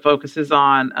pillar that focuses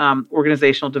on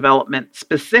organizational development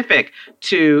specific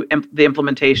to the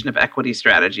implementation of equity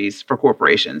strategies for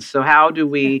corporations. So how do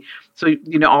we,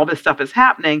 all this stuff is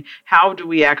happening. How do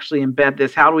we actually embed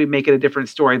this? How do we make it a different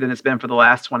story than it's been for the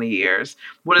last 20 years?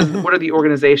 What are the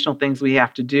organizational things we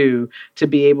have to do to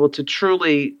be able to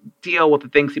truly deal with the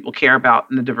things people care about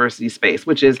in the diversity space,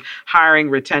 which is hiring,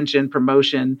 retention,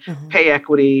 promotion, pay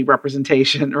equity,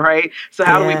 representation, right? So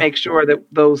how do we make sure that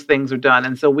those things are done?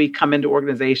 And so we come into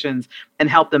organizations and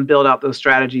help them build out those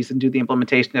strategies and do the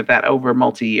implementation of that over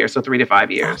multi-year, so 3 to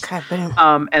 5 years. Okay, brilliant.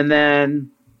 And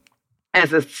then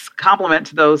as a complement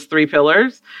to those 3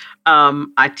 pillars,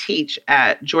 I teach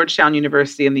at Georgetown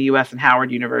University in the U.S. and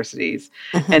Howard universities.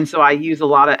 And so I use a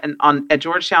lot of, at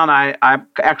Georgetown,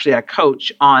 I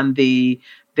coach on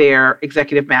their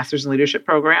executive master's in leadership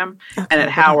program. Okay. And at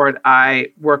Howard,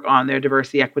 I work on their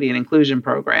diversity, equity, and inclusion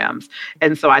programs.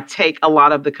 And so I take a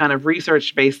lot of the kind of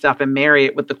research-based stuff and marry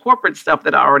it with the corporate stuff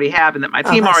that I already have and that my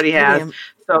team already has,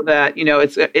 so that,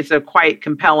 it's a quite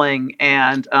compelling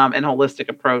and holistic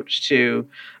approach to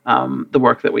the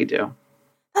work that we do.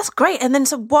 That's great. And then,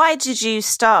 so why did you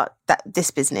start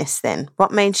this business then?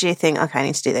 What made you think, okay, I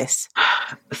need to do this?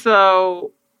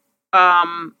 So,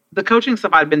 the coaching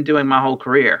stuff I'd been doing my whole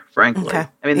career, frankly. Okay.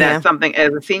 I mean, that's something,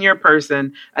 as a senior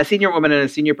woman and a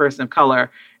senior person of color,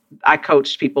 I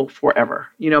coached people forever,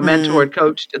 mentored,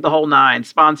 coached the whole 9,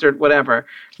 sponsored, whatever,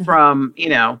 from,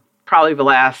 probably the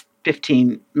last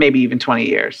 15, maybe even 20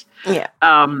 years. Yeah.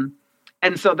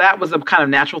 And so that was a kind of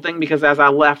natural thing, because as I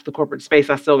left the corporate space,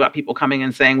 I still got people coming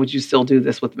and saying, would you still do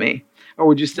this with me? Or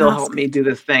would you still help me do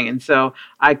this thing? And so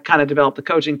I kind of developed the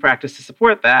coaching practice to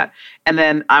support that. And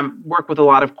then I work with a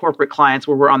lot of corporate clients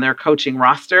where we're on their coaching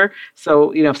roster.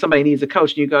 So, if somebody needs a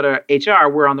coach and you go to HR,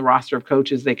 we're on the roster of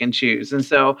coaches they can choose. And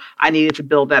so I needed to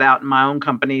build that out in my own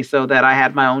company so that I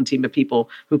had my own team of people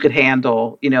who could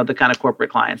handle, the kind of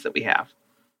corporate clients that we have.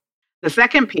 The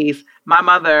second piece, my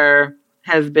mother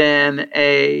has been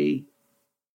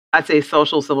I'd say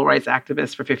social civil rights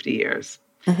activist for 50 years.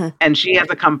 And she has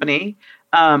a company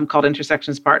called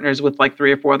Intersections Partners with like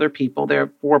 3 or 4 other people. There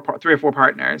are 3 or 4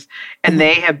 partners, and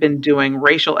they have been doing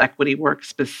racial equity work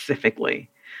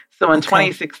specifically. So in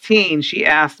 2016, she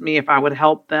asked me if I would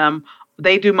help them.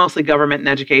 They do mostly government and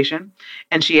education.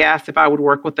 And she asked if I would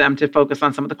work with them to focus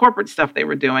on some of the corporate stuff they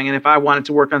were doing, and if I wanted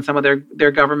to work on some of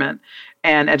their government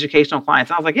and educational clients.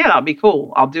 I was like, yeah, that'll be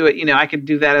cool. I'll do it. I could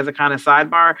do that as a kind of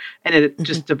sidebar. And it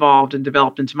just evolved and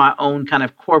developed into my own kind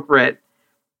of corporate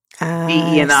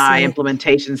DE&I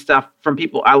implementation stuff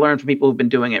I learned from people who've been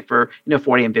doing it for,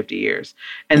 40 and 50 years.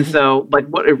 And so like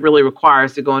what it really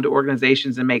requires to go into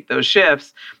organizations and make those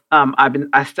shifts,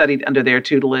 I studied under their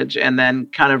tutelage and then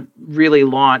kind of really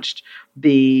launched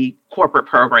the corporate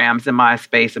programs in my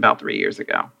space about 3 years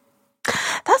ago.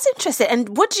 That's interesting.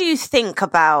 And what do you think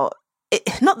about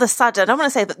not the sudden, I don't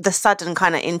want to say the sudden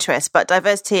kind of interest, but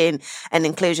diversity and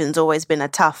inclusion's always been a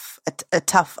tough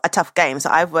game. So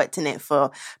I've worked in it for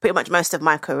pretty much most of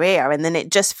my career. And then it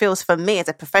just feels for me as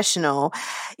a professional,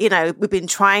 we've been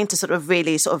trying to sort of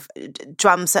really sort of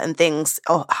drum certain things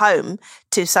home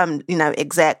to some,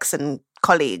 execs and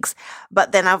colleagues.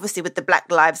 But then obviously with the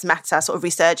Black Lives Matter sort of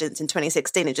resurgence in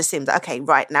 2016, it just seems like, okay,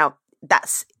 right now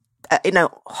that's,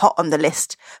 hot on the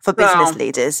list for business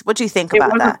leaders. What do you think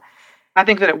about that? I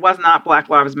think that it was not Black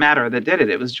Lives Matter that did it.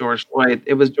 It was George Floyd.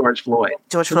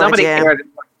 Nobody cared in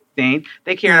 2016.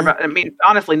 They cared about,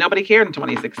 honestly, nobody cared in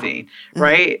 2016,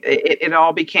 right? It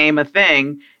all became a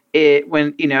thing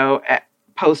when,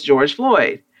 post George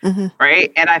Floyd,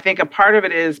 right? And I think a part of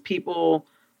it is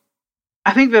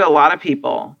I think that a lot of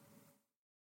people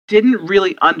didn't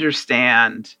really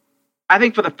understand. I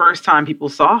think for the first time people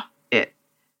saw it.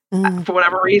 For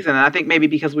whatever reason. And I think maybe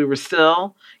because we were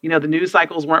still, the news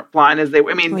cycles weren't flying as they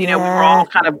were. We were all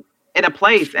kind of in a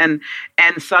place. And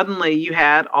suddenly you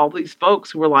had all these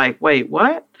folks who were like, wait,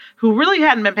 what? Who really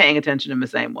hadn't been paying attention in the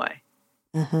same way.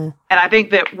 Mm-hmm. And I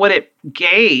think that what it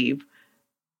gave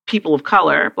people of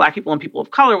color, Black people and people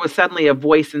of color, was suddenly a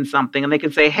voice in something. And they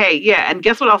could say, hey, yeah, and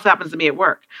guess what else happens to me at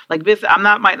work? Like this,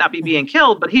 might not be being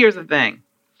killed, but here's the thing.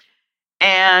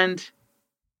 And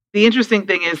the interesting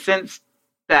thing is, since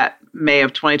that May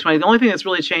of 2020, the only thing that's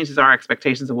really changed is our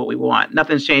expectations of what we want.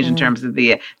 Nothing's changed in terms of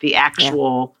the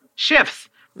actual shifts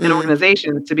in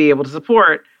organizations to be able to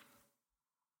support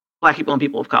Black people and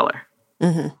people of color.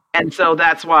 Mm-hmm. And so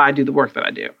that's why I do the work that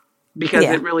I do, because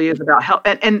it really is about help.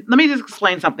 And let me just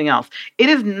explain something else. It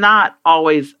is not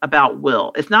always about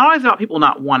will. It's not always about people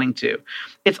not wanting to.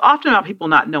 It's often about people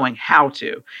not knowing how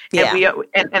to. Yeah.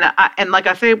 And like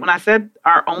I say, when I said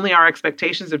our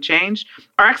expectations have changed,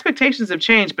 our expectations have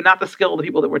changed, but not the skill of the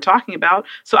people that we're talking about.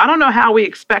 So I don't know how we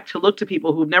expect to look to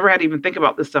people who've never had to even think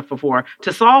about this stuff before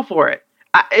to solve for it.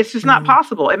 It's just not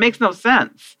possible. It makes no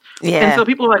sense. Yeah. And so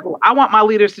people are like, well, I want my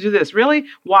leaders to do this. Really?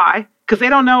 Why? Because they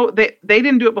don't know. They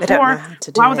didn't do it before.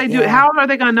 Why would they do it? How are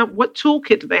they going to know? What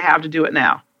toolkit do they have to do it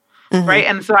now? Mm-hmm. Right?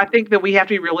 And so I think that we have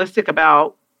to be realistic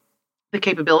about the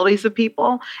capabilities of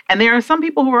people. And there are some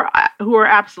people who are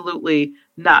absolutely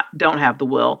don't have the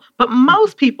will. But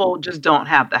most people just don't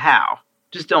have the how.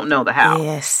 Just don't know the how.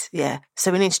 Yes. Yeah.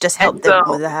 So we need to just help them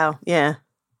with the how. Yeah.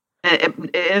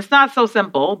 It's not so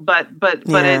simple, but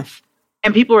it's,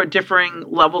 and people are at differing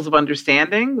levels of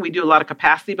understanding. We do a lot of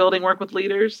capacity building work with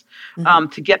leaders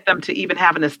to get them to even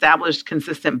have an established,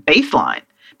 consistent baseline.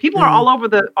 People are all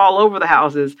over the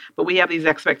houses, but we have these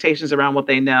expectations around what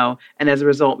they know, and as a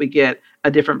result, we get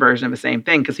a different version of the same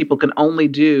thing because people can only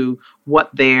do what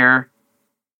their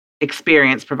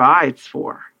experience provides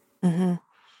for. Mm-hmm.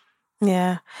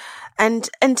 Yeah. And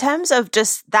in terms of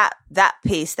just that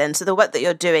piece then, so the work that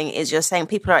you're doing is you're saying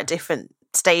people are at different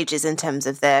stages in terms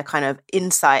of their kind of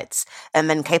insights and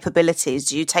then capabilities.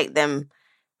 Do you take them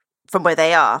from where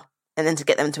they are and then to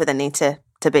get them to where they need to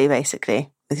be,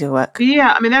 basically, with your work?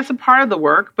 Yeah, I mean, that's a part of the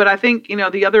work. But I think,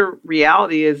 the other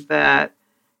reality is that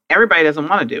everybody doesn't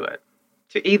want to do it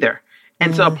either.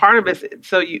 And so a part of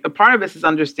this is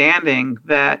understanding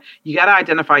that you got to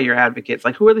identify your advocates.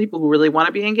 Like, who are the people who really want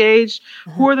to be engaged?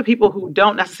 Who are the people who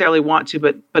don't necessarily want to,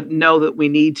 but know that we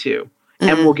need to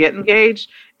and will get engaged?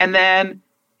 And then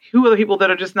who are the people that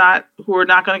are who are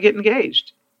not going to get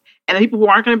engaged? And the people who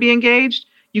aren't going to be engaged,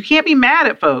 you can't be mad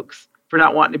at folks for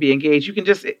not wanting to be engaged. You can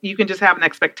just have an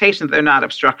expectation that they're not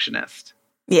obstructionist.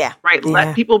 Yeah. Right. Yeah.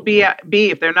 Let people be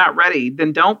if they're not ready,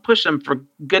 then don't push them, for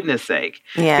goodness sake,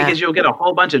 because you'll get a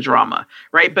whole bunch of drama.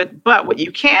 Right. But what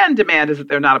you can demand is that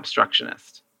they're not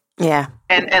obstructionist. Yeah.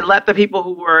 And let the people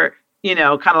who are, kind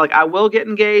of like, I will get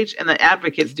engaged, and the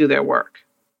advocates do their work.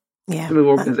 Yeah. To move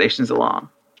organizations along.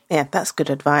 Yeah, that's good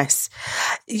advice.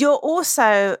 You're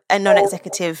also a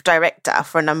non-executive director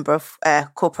for a number of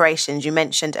corporations you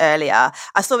mentioned earlier.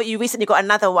 I saw that you recently got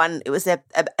another one. It was a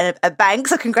bank,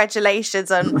 so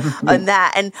congratulations on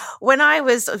that. And when I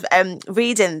was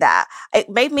reading that, it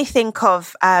made me think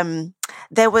of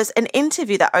there was an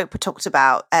interview that Oprah talked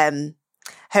about her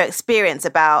experience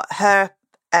about her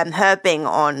being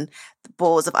on the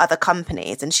boards of other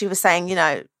companies. And she was saying,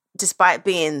 despite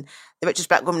being the richest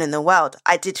Black woman in the world,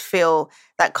 I did feel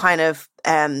that kind of,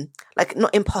 like,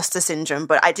 not imposter syndrome,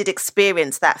 but I did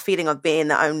experience that feeling of being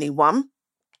the only one.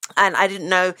 And I didn't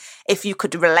know if you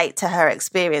could relate to her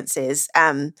experiences,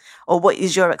 or what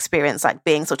is your experience like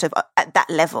being sort of at that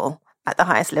level, at the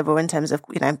highest level in terms of,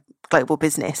 global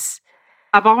business?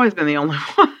 I've always been the only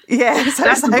one. Yeah. So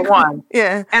that's number one.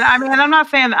 Yeah. And I mean, I'm not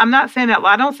saying that,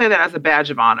 I don't say that as a badge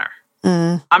of honor.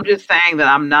 I'm just saying that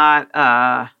I'm not,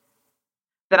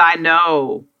 that I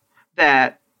know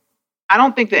that I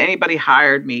don't think that anybody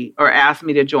hired me or asked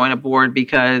me to join a board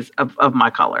because of my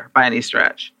color by any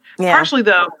stretch. Yeah.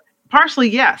 Partially,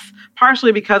 yes.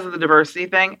 Partially because of the diversity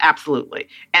thing. Absolutely.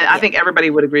 And I think everybody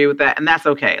would agree with that. And that's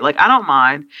okay. Like, I don't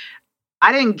mind.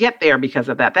 I didn't get there because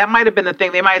of that. That might have been the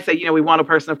thing. They might say, we want a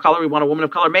person of color. We want a woman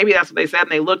of color. Maybe that's what they said.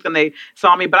 And they looked and they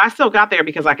saw me, but I still got there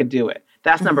because I could do it.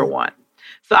 That's number one.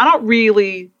 So I don't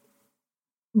really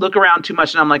look around too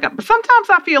much, and I'm like, but sometimes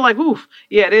I feel like, oof,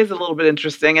 yeah, it is a little bit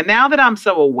interesting. And now that I'm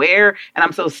so aware and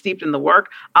I'm so steeped in the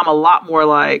work, I'm a lot more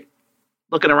like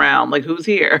looking around, like, who's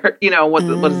here? What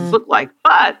does this look like?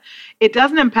 But it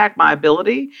doesn't impact my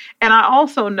ability. And I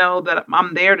also know that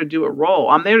I'm there to do a role.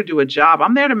 I'm there to do a job.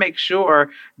 I'm there to make sure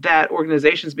that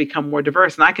organizations become more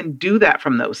diverse. And I can do that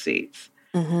from those seats,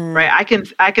 right?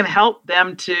 I can help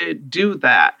them to do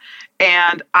that.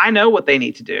 And I know what they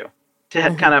need to do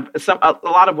to kind of a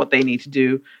lot of what they need to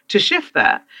do to shift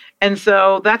that. And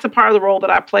so that's a part of the role that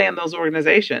I play in those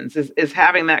organizations is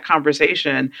having that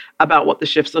conversation about what the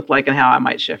shifts look like and how I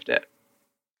might shift it.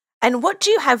 And what do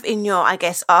you have in your, I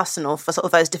guess, arsenal for sort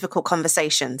of those difficult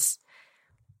conversations?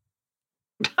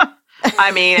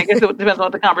 I mean, I guess it depends on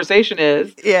what the conversation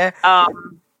is. Yeah.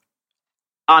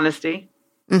 Honesty.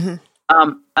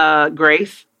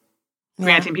 Grace.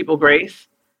 Granting people grace.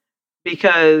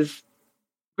 Because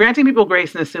granting people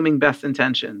grace and assuming best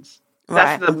intentions.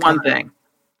 That's the one thing.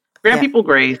 Grant people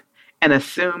grace and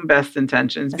assume best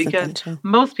intentions, because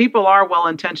most people are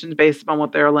well-intentioned based upon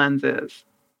what their lens is.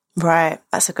 Right.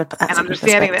 That's a good. And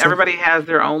understanding that everybody has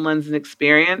their own lens and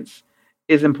experience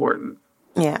is important.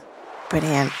 Yeah.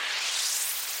 Brilliant.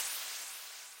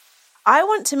 I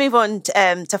want to move on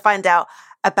to find out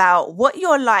about what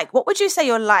you're like. What would you say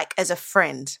you're like as a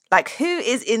friend? Like, who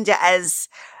is India as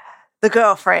the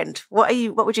girlfriend? What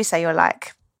would you say you're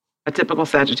like? A typical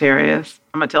Sagittarius.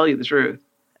 I'm going to tell you the truth.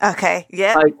 Okay.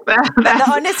 Yeah. Like the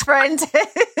honest friend.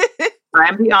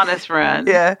 I'm the honest friend.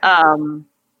 Yeah. I'm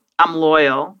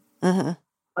loyal.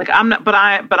 Like I'm not, but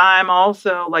I'm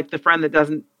also like the friend that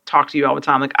doesn't talk to you all the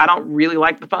time. Like I don't really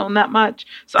like the phone that much,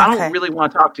 so I don't really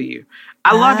want to talk to you.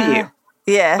 I love you.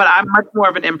 Yeah. But I'm much more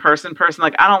of an in-person person.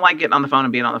 Like I don't like getting on the phone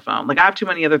and being on the phone. Like I have too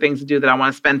many other things to do that I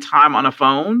want to spend time on a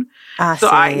phone. So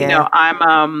I'm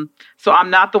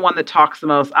not the one that talks the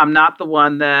most. I'm not the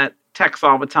one that texts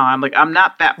all the time. Like I'm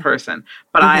not that person,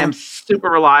 but I am super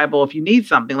reliable if you need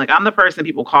something. Like I'm the person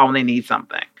people call when they need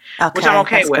something, which I'm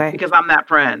okay with because I'm that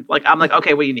friend. Like I'm like,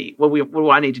 okay, what do you need? What do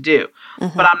I need to do?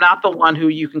 But I'm not the one who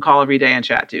you can call every day and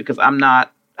chat to, because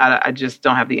I just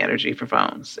don't have the energy for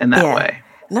phones in that way.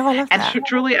 No, I love that. And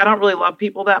truly, I don't really love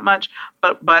people that much,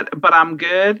 but I'm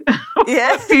good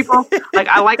with people. Like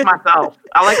I like myself.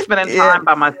 I like spending time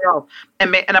by myself,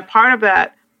 and a part of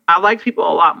that, I liked people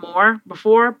a lot more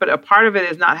before, but a part of it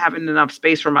is not having enough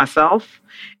space for myself,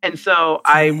 and so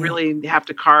I really have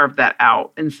to carve that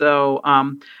out. And so,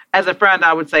 as a friend,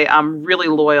 I would say I'm really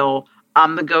loyal.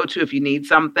 I'm the go-to if you need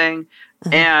something,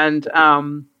 and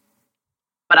I'm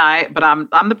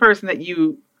the person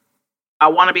that I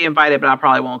want to be invited, but I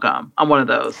probably won't come. I'm one of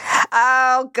those.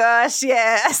 Oh gosh,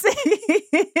 yeah. I'm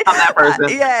that person.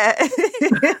 Yeah.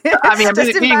 I mean, I'm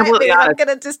just being completely honest. I'm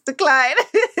gonna just decline.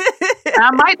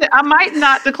 I might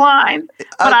not decline,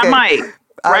 but I might.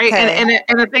 Right. Okay.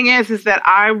 And the thing is that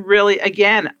I really,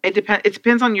 again, it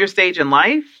depends on your stage in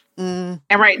life. And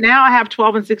right now I have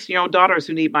 12 and 16-year-old daughters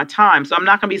who need my time. So I'm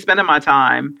not going to be spending my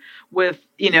time with,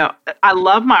 I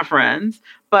love my friends,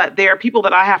 but there are people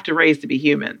that I have to raise to be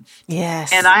humans.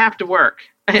 Yes. And I have to work.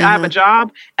 I have a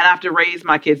job, and I have to raise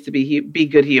my kids to be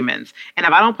good humans. And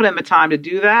if I don't put in the time to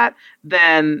do that,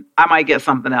 then I might get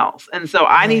something else. And so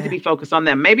I need to be focused on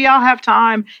them. Maybe I'll have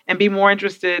time and be more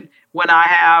interested when I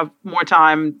have more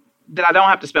time that I don't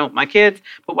have to spend with my kids.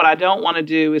 But what I don't want to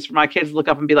do is for my kids to look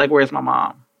up and be like, where's my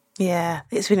mom? Yeah,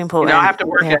 it's really important. I have to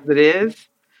work as it is.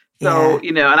 So,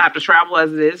 and I have to travel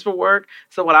as it is for work.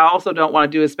 So what I also don't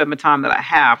want to do is spend the time that I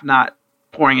have not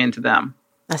pouring into them.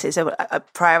 That's it. So a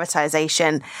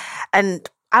prioritization. And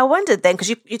I wondered then, because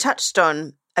you touched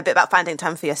on a bit about finding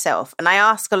time for yourself. And I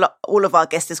ask all of our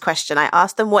guests this question. I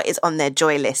ask them what is on their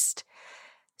joy list.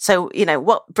 So,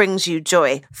 what brings you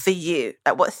joy for you?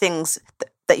 Like what things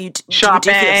that you do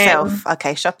for yourself?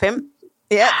 Okay, shopping.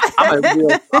 Yeah. I'm a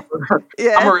real shopper.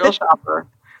 I'm a real shopper.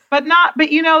 But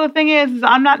the thing is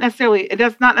I'm not necessarily,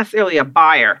 that's not necessarily a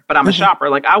buyer, but I'm a shopper.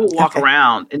 Like I will walk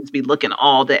around and just be looking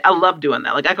all day. I love doing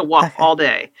that. Like I could walk all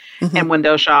day and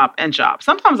window shop and shop.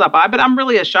 Sometimes I buy, but I'm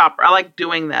really a shopper. I like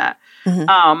doing that.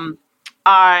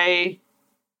 I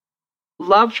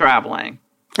love traveling.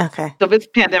 Okay. So this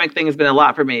pandemic thing has been a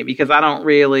lot for me because I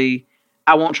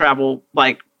won't travel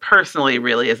like personally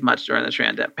really as much during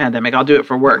the pandemic. I'll do it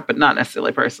for work, but not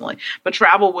necessarily personally. But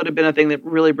travel would have been a thing that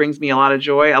really brings me a lot of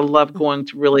joy. I love going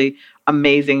to really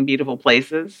amazing, beautiful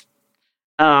places.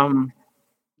 I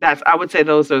would say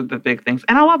those are the big things.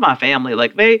 And I love my family.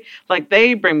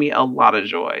 They bring me a lot of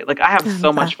joy. Like I have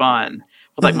so much fun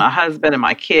with like my husband and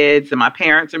my kids, and my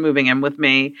parents are moving in with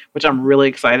me, which I'm really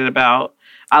excited about.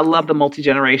 I love the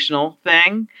multi-generational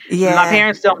thing. Yeah. My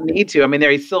parents don't need to. I mean,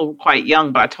 they're still quite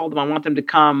young, but I told them I want them to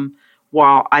come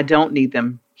while I don't need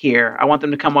them here. I want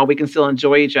them to come while we can still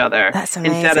enjoy each other. That's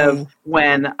amazing. Instead of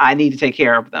when I need to take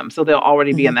care of them. So they'll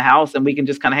already be in the house and we can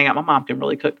just kind of hang out. My mom can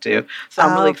really cook too. So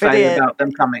I'm really excited about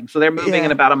them coming. So they're moving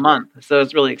in about a month. So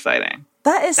it's really exciting.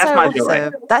 That's so awesome.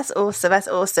 Joy. That's awesome. That's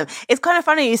awesome. It's kind of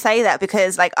funny you say that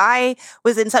because like I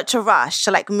was in such a rush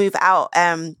to like move out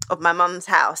of my mum's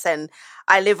house, and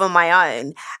I live on my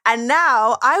own. And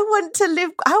now I want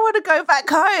to go back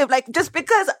home. Like just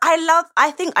because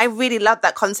I think I really love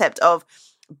that concept of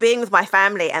being with my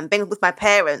family and being with my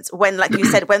parents when, like you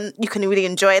said, when you can really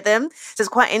enjoy them. So it's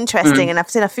quite interesting. And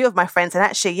I've seen a few of my friends and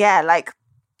actually, like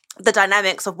the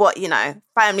dynamics of what,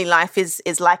 family life is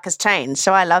like has changed.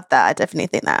 So I love that. I definitely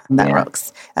think that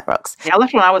rocks. That rocks. Yeah, I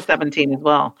left when I was 17 as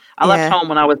well. I left home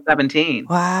when I was 17.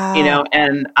 Wow.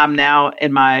 And I'm now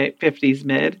in my 50s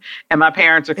mid, and my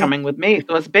parents are coming with me.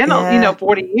 So it's been,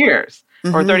 40 years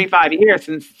or 35 years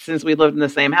since we lived in the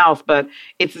same house. But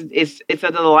it's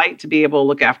a delight to be able to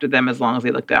look after them as long as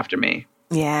they looked after me.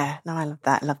 Yeah, no, I love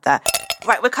that.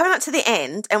 Right, we're coming up to the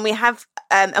end, and we have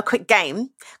a quick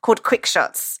game called Quick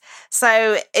Shots.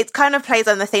 So it kind of plays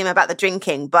on the theme about the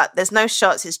drinking, but there's no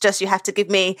shots. It's just you have to give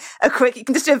me you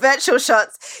can just do virtual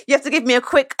shots. You have to give me a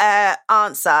quick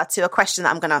answer to a question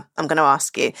that I'm gonna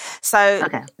ask you. So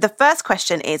The first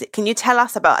question is, can you tell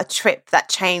us about a trip that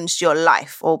changed your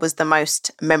life or was the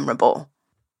most memorable?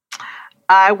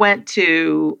 I went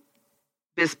to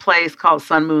this place called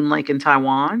Sun Moon Lake in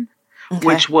Taiwan,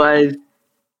 which was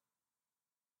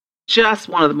just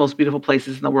one of the most beautiful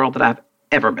places in the world that I've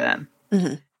ever been.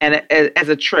 Mm-hmm. And as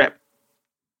a trip,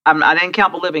 I didn't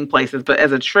count the living places, but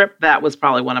as a trip, that was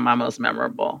probably one of my most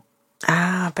memorable.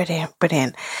 Ah,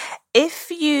 brilliant.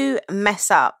 If you mess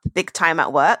up big time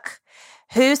at work,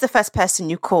 who's the first person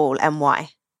you call and why?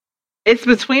 It's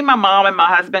between my mom and my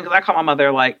husband, because I call my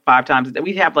mother like 5 times a day.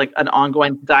 We have like an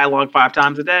ongoing dialogue 5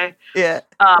 times a day. Yeah.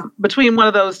 Between one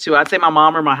of those two, I'd say my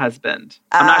mom or my husband.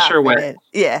 I'm not sure which.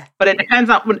 Yeah. But it depends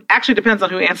on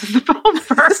who answers the phone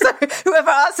first. So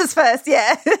whoever answers first,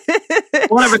 yeah.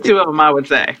 One of the two of them, I would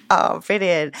say. Oh,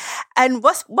 brilliant. And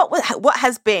what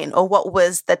has been or what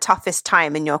was the toughest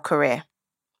time in your career?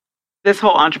 This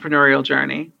whole entrepreneurial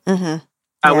journey. Mm-hmm.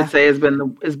 I would say has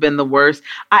been the worst.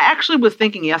 I actually was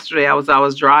thinking yesterday, I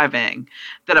was driving,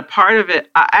 that a part of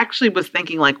it, I actually was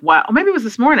thinking like, wow, or maybe it was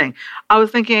this morning. I was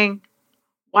thinking,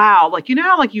 wow, like,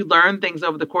 how like you learn things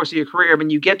over the course of your career, when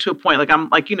you get to a point, like I'm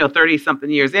like, 30 something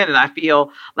years in, and I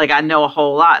feel like I know a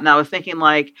whole lot. And I was thinking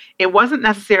like, it wasn't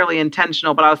necessarily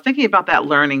intentional, but I was thinking about that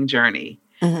learning journey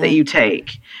that you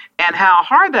take and how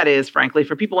hard that is, frankly,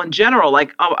 for people in general.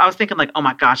 Like, I was thinking like, oh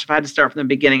my gosh, if I had to start from the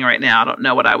beginning right now, I don't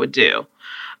know what I would do.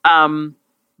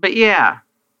 But yeah,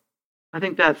 I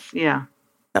think that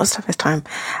was toughest time.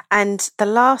 And the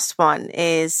last one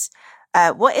is,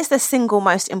 what is the single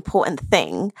most important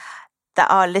thing that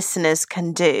our listeners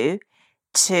can do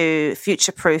to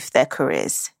future-proof their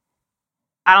careers?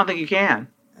 I don't think you can.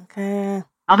 Okay. I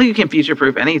don't think you can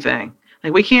future-proof anything.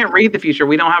 Like, we can't read the future.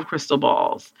 We don't have crystal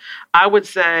balls. I would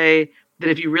say that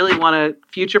if you really want to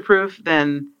future-proof,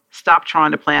 then stop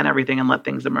trying to plan everything and let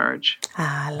things emerge.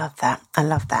 I love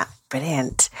that.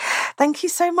 Brilliant. Thank you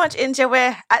so much, India.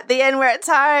 We're at the end. We're at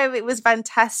time. It was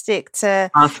fantastic to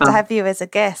have you as a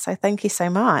guest. So thank you so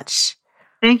much.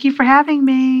 Thank you for having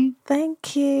me.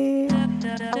 Thank you.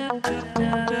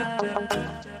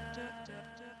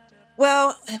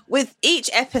 Well, with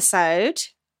each episode,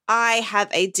 I have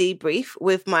a debrief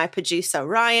with my producer,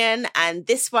 Ryan, and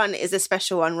this one is a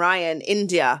special one. Ryan,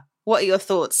 India, what are your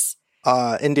thoughts?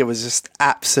 India was just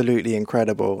absolutely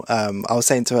incredible. I was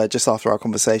saying to her just after our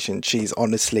conversation, she's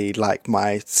honestly like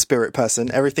my spirit person.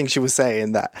 Everything she was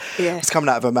saying that was coming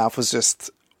out of her mouth was just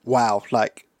wow.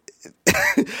 Like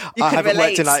I haven't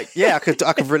worked in I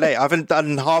could relate. I haven't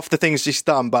done half the things she's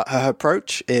done, but her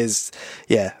approach is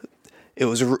it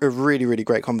was a really, really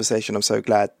great conversation. I'm so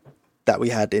glad that we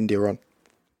had India on.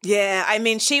 Yeah, I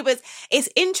mean, it's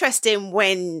interesting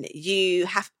when you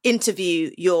have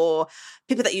interview your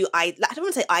people that I don't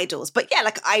want to say idols, but yeah,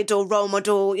 like idol, role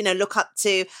model, look up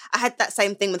to. I had that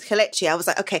same thing with Kelechi. I was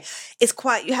like, okay,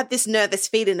 you have this nervous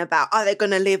feeling about, are they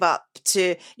going to live up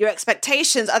to your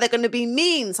expectations? Are they going to be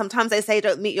mean? Sometimes they say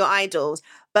don't meet your idols,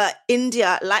 but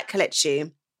India, like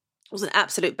Kelechi, was an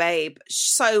absolute babe.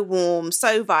 So warm,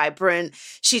 so vibrant.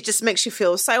 She just makes you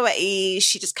feel so at ease.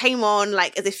 She just came on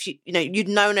like as if you'd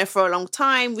known her for a long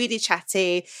time, really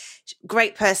chatty,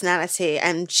 great personality,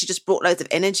 and she just brought loads of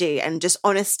energy and just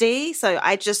honesty. So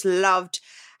I just loved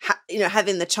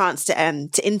having the chance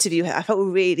to interview her. I felt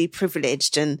really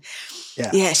privileged, and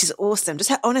yeah, she's awesome.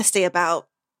 Just her honesty about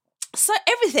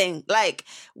everything. Like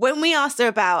when we asked her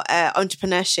about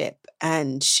entrepreneurship,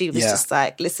 and she was just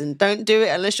like, listen, don't do it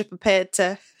unless you're prepared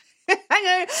to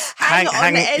hang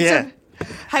on the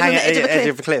edge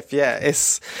of a cliff. Yeah,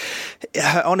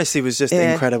 her honesty was just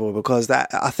incredible, because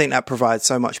I think that provides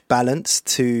so much balance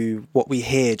to what we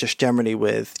hear just generally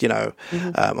with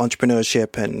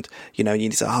entrepreneurship, and you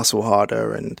need to hustle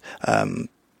harder, and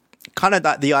kind of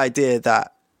that the idea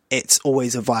that it's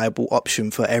always a viable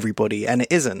option for everybody, and it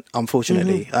isn't,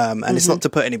 unfortunately. And it's not to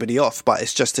put anybody off, but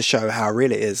it's just to show how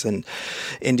real it is. And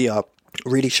India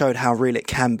really showed how real it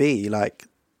can be, like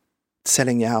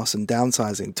selling your house and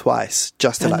downsizing twice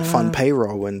just to fund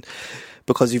payroll, and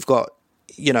because you've got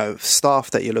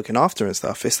staff that you're looking after and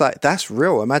stuff. It's like, that's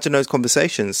real. Imagine those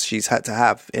conversations she's had to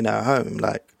have in her home.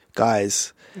 Like,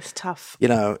 guys, it's tough.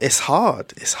 It's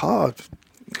hard. It's hard.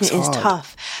 It is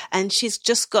tough. And she's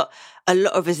just got a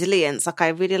lot of resilience. Like, I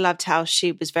really loved how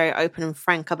she was very open and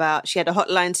frank about, she had a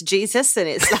hotline to Jesus, and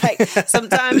it's like,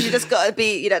 sometimes you just got to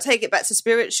be, take it back to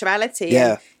spirituality.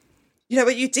 Yeah. And,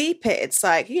 when you deep it, it's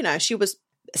like, she was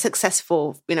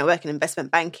successful, working in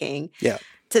investment banking. Yeah.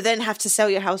 To then have to sell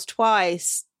your house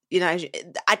twice,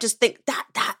 I just think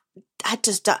that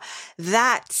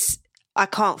I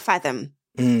can't fathom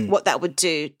what that would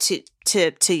do to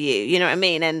you. You know what I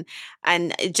mean? And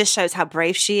it just shows how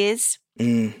brave she is,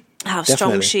 how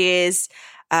strong she is.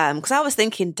 Because I was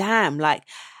thinking, damn, like,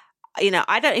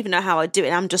 I don't even know how I do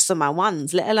it. I'm just on my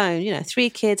ones, let alone, 3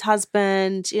 kids,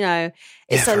 husband,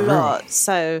 it's a lot.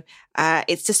 So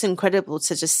it's just incredible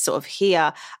to just sort of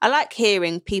hear. I like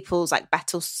hearing people's like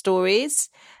battle stories.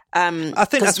 I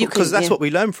think that's because that's what we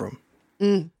learn from.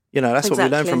 That's what we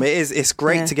learn from it. It's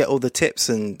great to get all the tips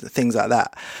and things like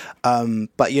that.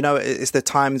 But it's the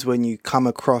times when you come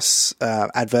across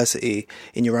adversity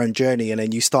in your own journey, and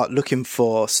then you start looking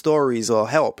for stories or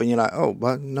help, and you're like, oh,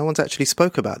 well, no one's actually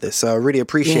spoke about this. So I really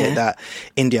appreciate that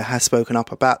India has spoken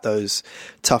up about those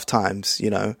tough times.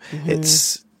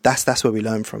 It's that's where we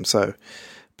learn from. So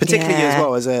particularly as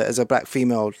well as a black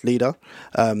female leader,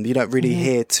 you don't really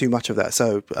hear too much of that.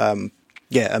 So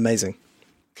amazing.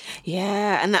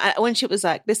 Yeah, and when she was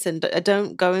like, "Listen,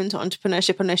 don't go into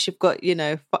entrepreneurship unless you've got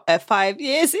 5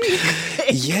 years."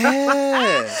 Yeah,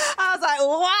 I was like,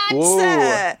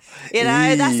 "What?"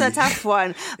 That's a tough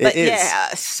one. But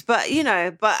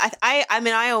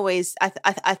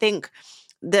I think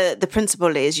the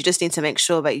principle is you just need to make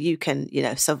sure that you can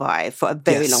survive for a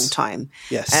very long time.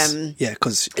 Yes,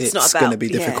 because it's going to be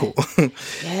difficult.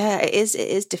 It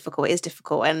is difficult. It is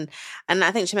difficult, and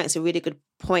I think she makes a really good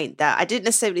point that I didn't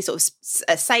necessarily sort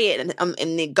of say it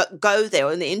in the go there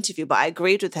or in the interview, but I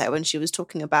agreed with her when she was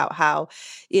talking about how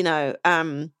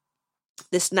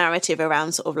this narrative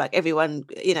around sort of like everyone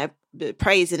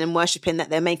praising and worshipping that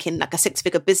they're making like a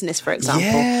 6-figure business, for example.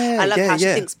 I love how she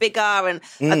thinks bigger, and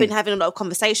I've been having a lot of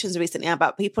conversations recently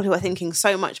about people who are thinking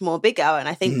so much more bigger, and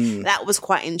I think that was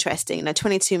quite interesting.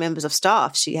 22 members of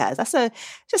staff she has. That's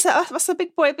a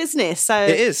big boy business. So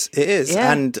it is,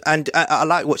 and I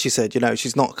like what she said.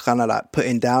 She's not kind of like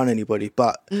putting down anybody,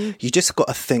 but you just got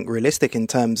to think realistic in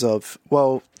terms of,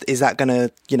 well, is that going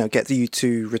to get you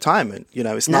to retirement?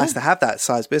 It's nice to have that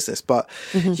size business, but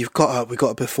we've got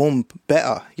to perform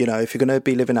better. If you're going to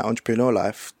be living that entrepreneur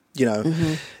life, you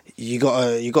got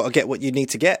to get what you need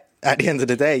to get at the end of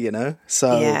the day.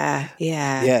 So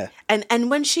yeah. And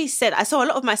when she said, I saw a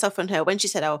lot of myself in her when she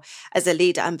said, "Oh, as a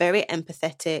leader, I'm very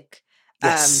empathetic."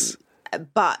 Yes.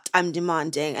 But I'm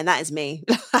demanding, and that is me.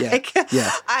 I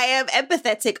am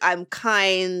empathetic. I'm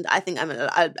kind. I think I'm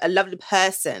a lovely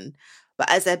person,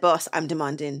 but as a boss, I'm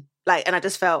demanding. And I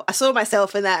just felt, I saw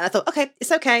myself in that, and I thought, okay,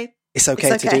 it's okay. It's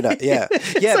okay to do that. Yeah.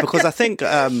 Because I think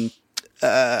a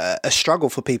struggle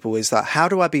for people is that, how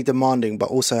do I be demanding, but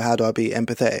also how do I be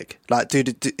empathetic? Like,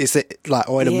 is it like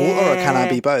oil and water, or can I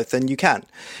be both? And you can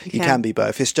be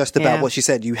both. It's just about what she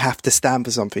said. You have to stand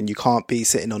for something. You can't be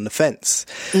sitting on the fence.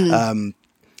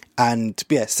 And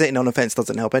sitting on the fence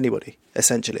doesn't help anybody,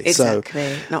 essentially.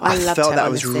 Exactly. So I felt that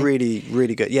was really,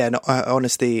 really good. Yeah, her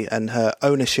honesty and her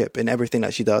ownership in everything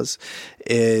that she does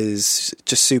is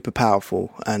just super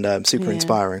powerful and super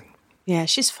inspiring. Yeah,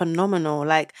 she's phenomenal.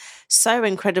 So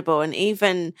incredible. And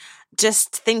even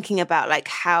just thinking about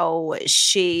how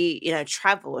she,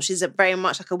 travels. She's very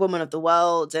much like a woman of the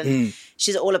world, and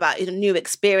she's all about new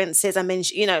experiences. I mean,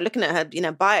 looking at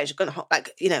her bio, she's gone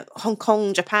Hong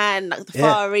Kong, Japan, the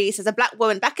Far East. As a black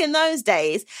woman back in those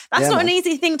days, that's not an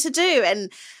easy thing to do.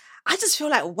 And I just feel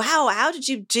like, wow, how did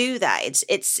you do that?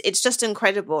 It's just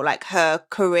incredible. Her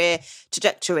career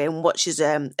trajectory and what she's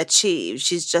achieved.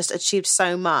 She's just achieved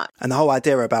so much. And the whole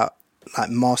idea about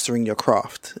mastering your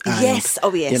craft. And,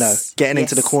 getting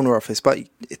into the corner office. But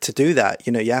to do that,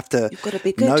 you have to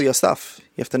know your stuff.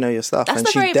 You have to know your stuff. That's and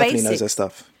she definitely knows her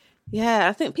stuff. Yeah,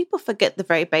 I think people forget the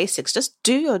very basics. Just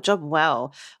do your job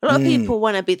well. A lot of people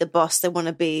want to be the boss. They want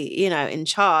to be, in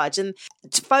charge, and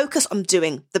to focus on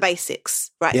doing the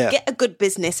basics, right? Yeah. Get a good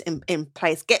business in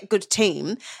place, get a good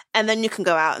team, and then you can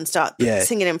go out and start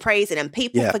singing and praising. And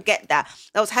people forget that.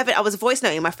 I was voice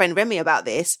noting my friend Remy about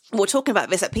this. We're talking about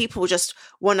this, that people just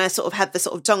want to sort of have the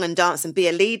sort of dong and dance and be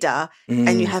a leader,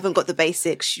 and you haven't got the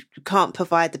basics. You can't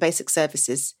provide the basic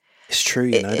services. It's true,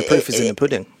 the proof is in the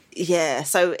pudding. Yeah,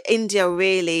 so India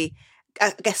really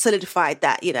I guess solidified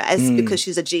that, you know, as because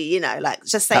she's a G, you know, like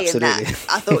just saying Absolutely. that.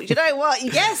 I thought, you know what?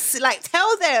 Yes, like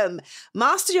tell them,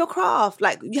 master your craft.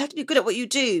 Like you have to be good at what you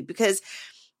do because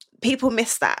people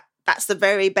miss that. That's the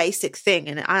very basic thing.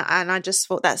 And I just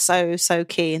thought that's so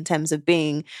key in terms of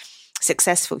being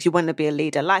successful. If you want to be a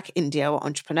leader like India or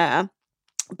entrepreneur,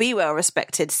 be well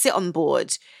respected, sit on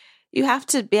board. You have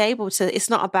to be able to, it's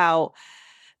not about,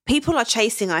 people are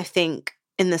chasing, I think,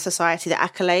 in the society, the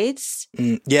accolades.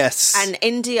 Yes. And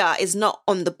India is not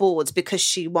on the boards because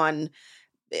she won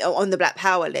on the Black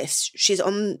Power list. She's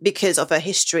on because of her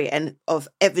history and of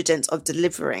evidence of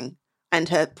delivering and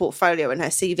her portfolio and her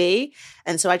CV.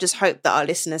 And so I just hope that our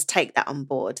listeners take that on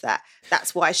board, that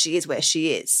that's why she is where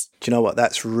she is. Do you know what?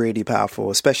 That's really powerful,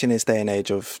 especially in this day and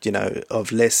age of, you know,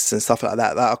 of lists and stuff like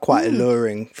that are quite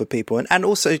alluring for people. And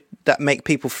also that make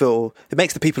people feel, it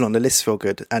makes the people on the list feel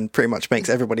good and pretty much makes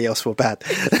everybody else feel bad.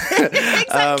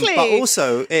 Exactly. But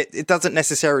also it doesn't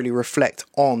necessarily reflect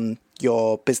on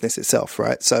your business itself,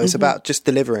 right? So it's about just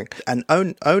delivering and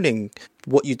owning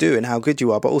what you do and how good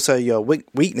you are, but also your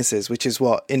weaknesses, which is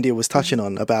what India was touching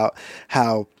on, about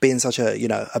how being such a, you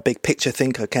know, a big picture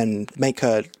thinker can make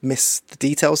her miss the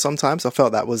details sometimes. I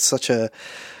felt that was such a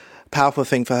powerful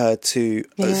thing for her to,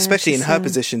 especially in her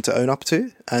position, to own up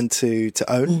to and to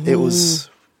own. It was,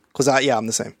 because I'm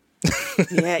the same.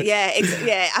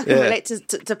 I can relate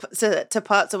to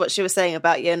parts of what she was saying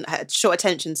about you and her short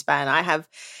attention span. I have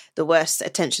the worst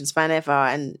attention span ever,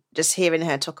 and just hearing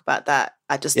her talk about that,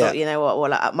 I just thought, you know what,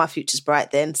 well, my future's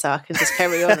bright then, so I can just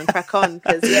carry on and crack on,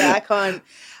 because I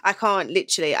can't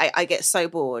literally, I get so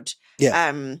bored.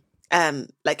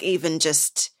 Like even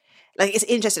just like, it's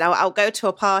interesting, I'll go to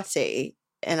a party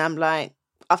and I'm like,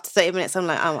 after 30 minutes, I'm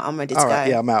like, I'm ready to go.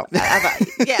 Right, I'm out. Like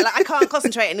I can't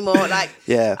concentrate anymore. Like,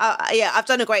 I've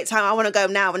done a great time. I want to go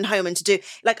now and home and to do,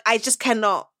 like, I just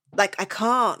cannot, like, I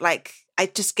can't, like, I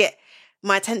just get,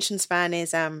 my attention span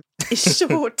is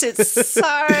short. It's so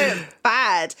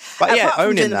bad. But apart from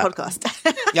owning doing that. the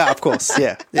podcast. Yeah, of course.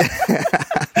 Yeah.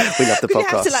 We love the podcast. You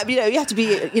have to, like, you have to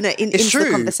be, into true.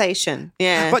 the conversation.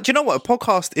 Yeah. But do you know what? A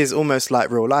podcast is almost like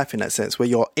real life in that sense, where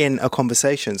you're in a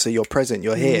conversation, so you're present,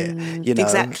 you're here. You know,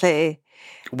 exactly.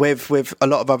 With a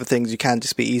lot of other things, you can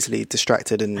just be easily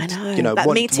distracted and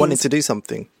wanting to do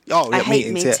something. I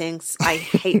hate meetings. I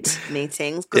hate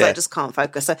meetings because I just can't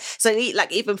focus. So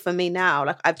like, even for me now,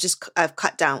 like I've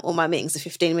cut down all my meetings to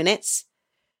 15 minutes.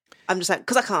 I'm just like,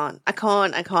 because I can't.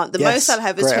 The most I'll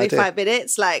have is 25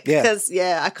 minutes. Like, because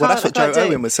I can't. Well, that's what Joe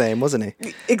Owen was saying, wasn't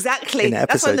he? Exactly.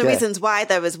 That's one of the reasons why,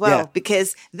 though, as well,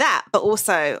 because that, but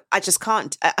also I just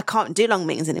can't. I can't do long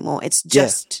meetings anymore. It's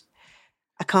just.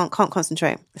 I can't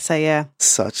concentrate. So yeah,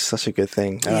 such a good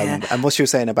thing. And what she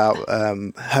was saying about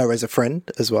her as a friend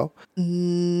as well.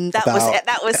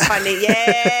 That was funny.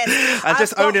 Yes, and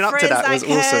just owning up to that was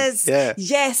awesome. Yeah.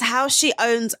 Yes, how she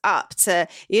owns up to,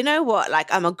 you know what?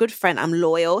 Like, I'm a good friend. I'm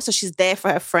loyal, so she's there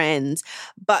for her friends,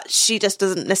 but she just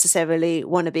doesn't necessarily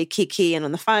want to be kiki and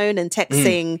on the phone and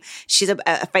texting. She's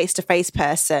a face-to-face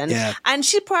person, and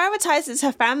she prioritizes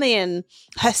her family and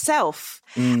herself.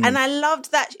 And I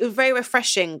loved that. It was very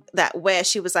refreshing that where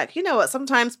she was like, you know what,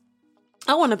 sometimes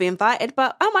I want to be invited,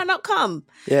 but I might not come.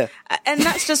 Yeah. And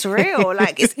that's just real.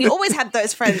 Like, you always have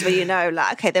those friends where,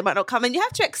 like, okay, they might not come. And you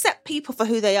have to accept people for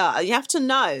who they are. You have to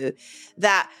know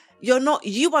that you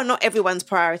are not everyone's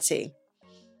priority.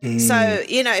 So,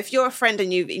 if you're a friend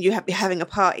and you're having a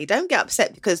party, don't get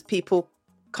upset because people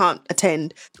can't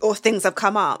attend or things have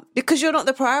come up, because you're not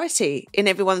the priority in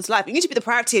everyone's life. You need to be the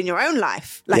priority in your own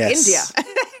life, like India.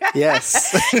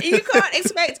 Yes. You can't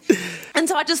expect. And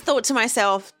so I just thought to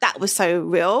myself, that was so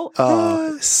real.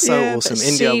 Oh, so awesome.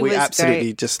 India, we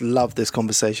absolutely just love this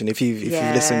conversation. If you've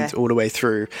listened all the way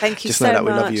through, thank you just so know that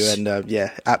much. we love you,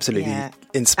 and absolutely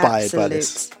inspired by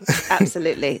this.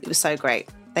 Absolutely. It was so great.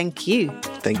 Thank you.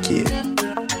 Thank you.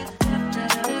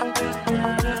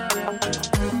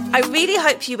 I really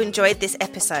hope you enjoyed this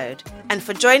episode and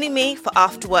for joining me for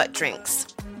After Work Drinks.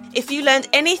 If you learned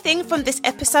anything from this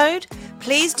episode,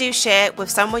 please do share with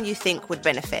someone you think would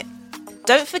benefit.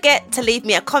 Don't forget to leave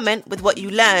me a comment with what you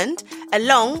learned,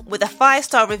 along with a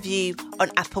 5-star review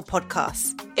on Apple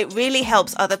Podcasts. It really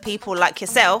helps other people like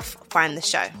yourself find the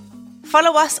show.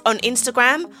 Follow us on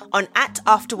Instagram on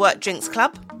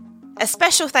 @AfterWorkDrinksClub. A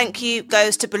special thank you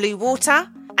goes to Blue Water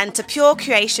and to Pure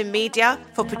Creation Media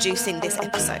for producing this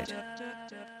episode.